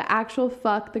out what the actual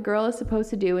fuck the girl is supposed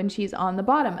to do when she's on the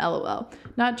bottom, lol.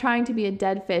 Not trying to be a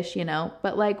dead fish,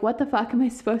 but like, what the fuck am I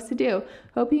supposed to do?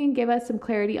 Hope you can give us some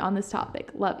clarity on this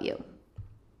topic. Love you.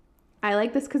 I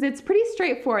like this because it's pretty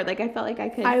straightforward. Like, I felt like I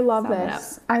could I love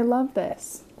this. I love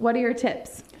this. What are your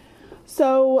tips?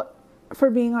 So, for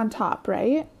being on top,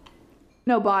 right?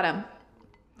 No, bottom.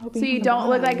 So you don't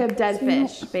look like a dead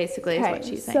fish, basically, is what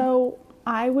she's saying. So,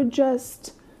 I would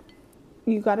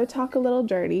you got to talk a little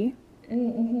dirty.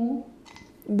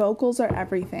 Mm-hmm. Vocals are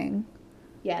everything.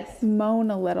 Yes. Moan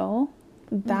a little.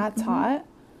 That's hot.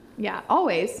 Yeah,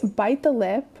 always. Bite the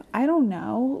lip. I don't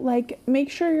know. Like,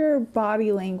 make sure your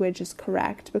body language is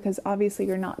correct, because obviously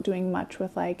you're not doing much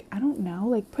with, like, I don't know,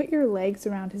 like, put your legs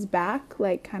around his back,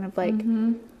 like, kind of like...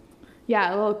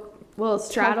 Yeah, a little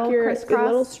straddle, crisscross. A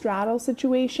little straddle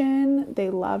situation. They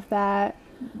love that.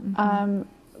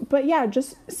 But yeah,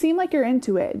 just seem like you're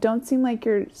into it. Don't seem like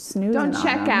you're snoozing Don't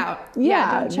check out.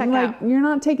 Yeah, don't check like, out. You're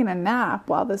not taking a nap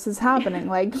while this is happening.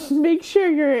 Like, make sure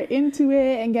you're into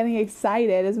it and getting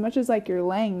excited as much as, like, you're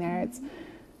laying there. It's,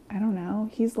 I don't know.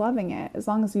 He's loving it. As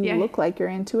long as you look like you're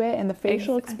into it and the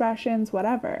facial expressions,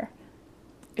 whatever.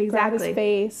 Exactly. Grab his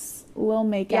face, little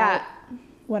makeup,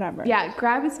 whatever. Yeah,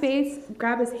 grab his face,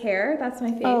 grab his hair. That's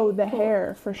my favorite. Oh, the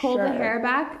hair, for sure. Pull the hair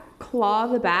back, claw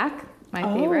the back. My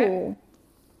favorite.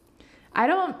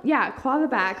 Claw the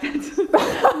back. That's,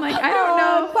 I'm like, I don't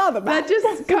know. Claw the back. That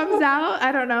just comes out.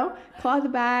 I don't know. Claw the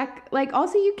back. Like,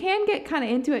 also, you can get kind of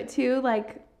into it too.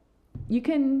 Like, you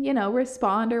can,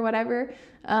 respond or whatever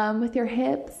with your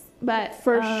hips. But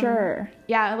for sure.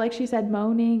 Yeah, like she said,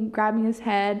 moaning, grabbing his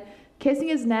head, kissing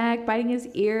his neck, biting his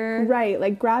ear. Right.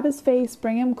 Like, grab his face,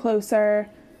 bring him closer.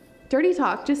 Dirty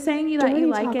talk. Just saying that you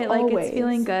like it, like it's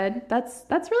feeling good. That's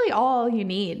really all you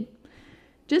need.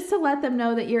 Just to let them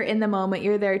know that you're in the moment,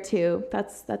 you're there too.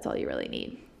 That's all you really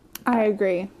need. I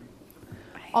agree.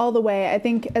 All the way. I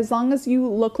think as long as you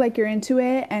look like you're into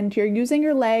it and you're using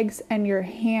your legs and your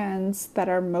hands that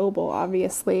are mobile,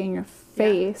 obviously, and your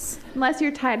face. Yeah. Unless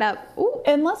you're tied up. Ooh.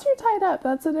 Unless you're tied up,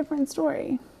 that's a different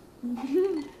story.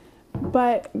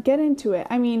 But get into it.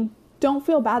 I mean, don't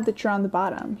feel bad that you're on the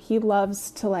bottom. He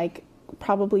loves to, like,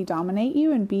 probably dominate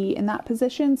you and be in that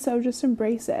position, so just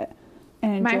embrace it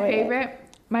and enjoy it.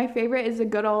 My favorite is a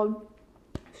good old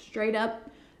straight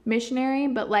up missionary,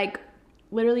 but like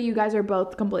literally you guys are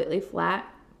both completely flat.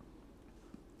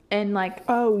 And like,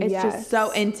 it's just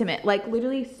so intimate, like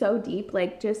literally so deep,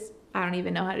 like just, I don't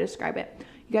even know how to describe it.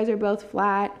 You guys are both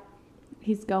flat.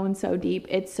 He's going so deep.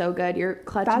 It's so good. You're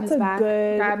clutching his back,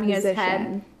 grabbing his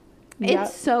head. Yep.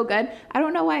 It's so good. I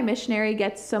don't know why missionary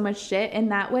gets so much shit. In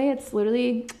that way, it's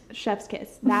literally chef's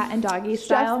kiss. That and doggy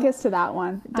style. Chef's kiss to that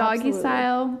one. Doggy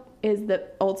style is the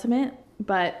ultimate,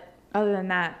 but other than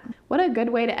that, what a good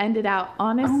way to end it out.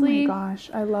 Honestly. Oh my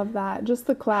gosh, I love that. Just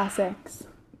the classics.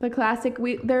 The classic.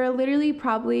 There are literally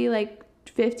probably like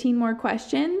 15 more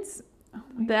questions.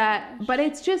 But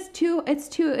it's just too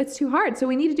hard. So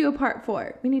we need to do a part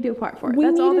 4. That's all there is to it. We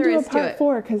need to do a part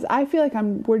 4 because I feel like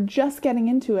we're just getting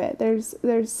into it. There's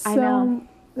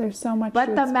so much.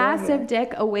 But the massive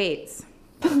dick awaits.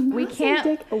 We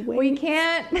can't.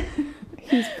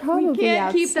 He's probably we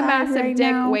can't keep the massive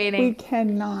dick waiting. We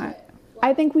cannot.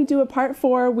 I think we do a part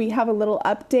 4. We have a little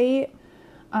update.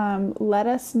 Let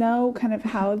us know kind of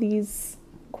how these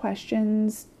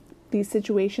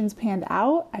situations panned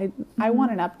out. I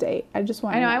want an update. I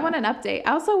want an update.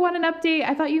 I also want an update.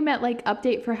 I thought you meant like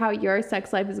update for how your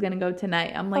sex life is going to go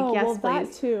tonight. I'm like, yes, please.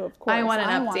 That too, of course. I want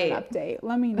an update.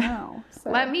 Let me know. So.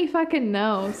 Let me fucking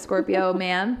know, Scorpio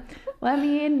man. Let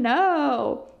me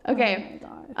know. Okay.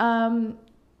 Oh my God.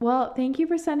 Well, thank you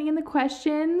for sending in the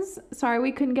questions. Sorry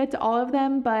we couldn't get to all of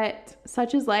them, but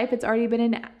such is life. It's already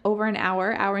been over an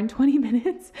hour and 20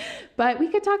 minutes. But we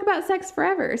could talk about sex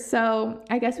forever. So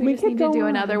I guess we just need to do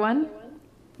another one.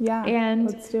 Yeah, and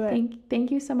let's do it. Thank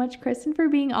you so much, Kristen, for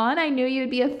being on. I knew you'd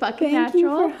be a fucking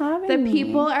natural. Thank you for having me. The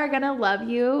people are gonna love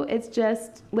you. It's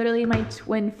just literally my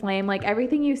twin flame. Like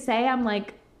everything you say, I'm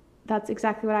like, that's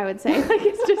exactly what I would say. Like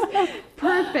it's just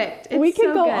perfect. It's we could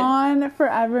so go good. on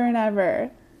forever and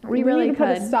ever. We really need to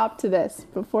could put a stop to this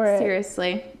before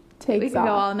seriously it takes we could off.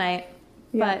 go all night.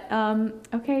 Yeah.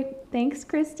 But okay, thanks,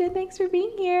 Kristen. Thanks for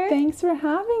being here. Thanks for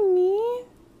having me.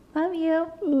 Love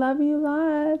you. Love you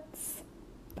lots.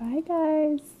 Bye,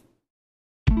 guys.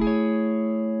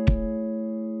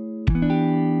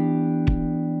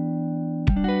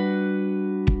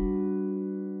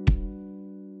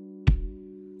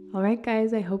 All right,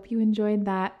 guys, I hope you enjoyed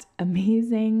that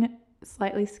amazing,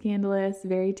 slightly scandalous,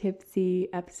 very tipsy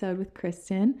episode with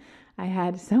Kristen. I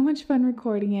had so much fun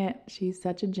recording it. She's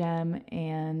such a gem,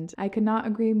 and I could not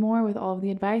agree more with all of the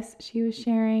advice she was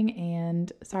sharing.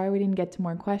 And sorry we didn't get to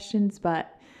more questions,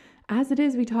 but as it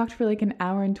is, we talked for like an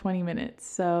hour and 20 minutes.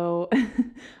 So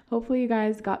hopefully you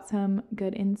guys got some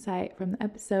good insight from the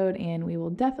episode, and we will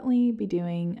definitely be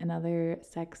doing another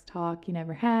sex talk you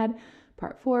never had.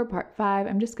 Part 4, Part 5.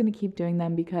 I'm just going to keep doing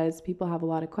them because people have a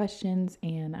lot of questions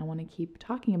and I want to keep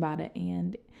talking about it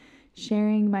and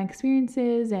sharing my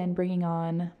experiences and bringing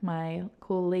on my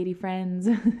cool lady friends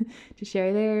to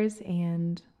share theirs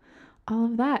and all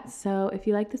of that. So if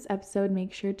you like this episode,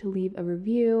 make sure to leave a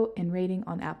review and rating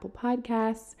on Apple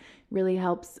Podcasts. It really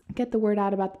helps get the word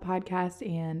out about the podcast,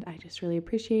 and I just really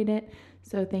appreciate it.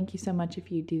 So thank you so much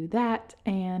if you do that.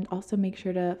 And also make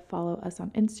sure to follow us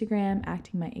on Instagram,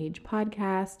 Acting My Age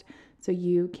Podcast, so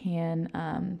you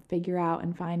can figure out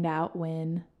and find out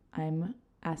when I'm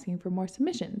asking for more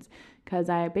submissions, because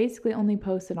I basically only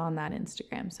post it on that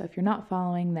Instagram. So if you're not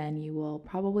following, then you will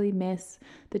probably miss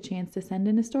the chance to send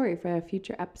in a story for a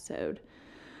future episode.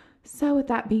 So with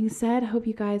that being said, I hope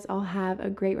you guys all have a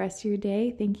great rest of your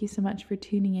day. Thank you so much for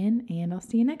tuning in, and I'll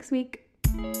see you next week.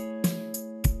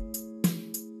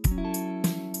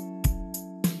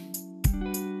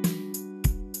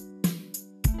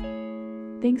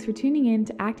 Thanks for tuning in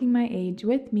to Acting My Age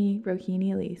with me,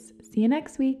 Rohini Elise. See you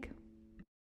next week.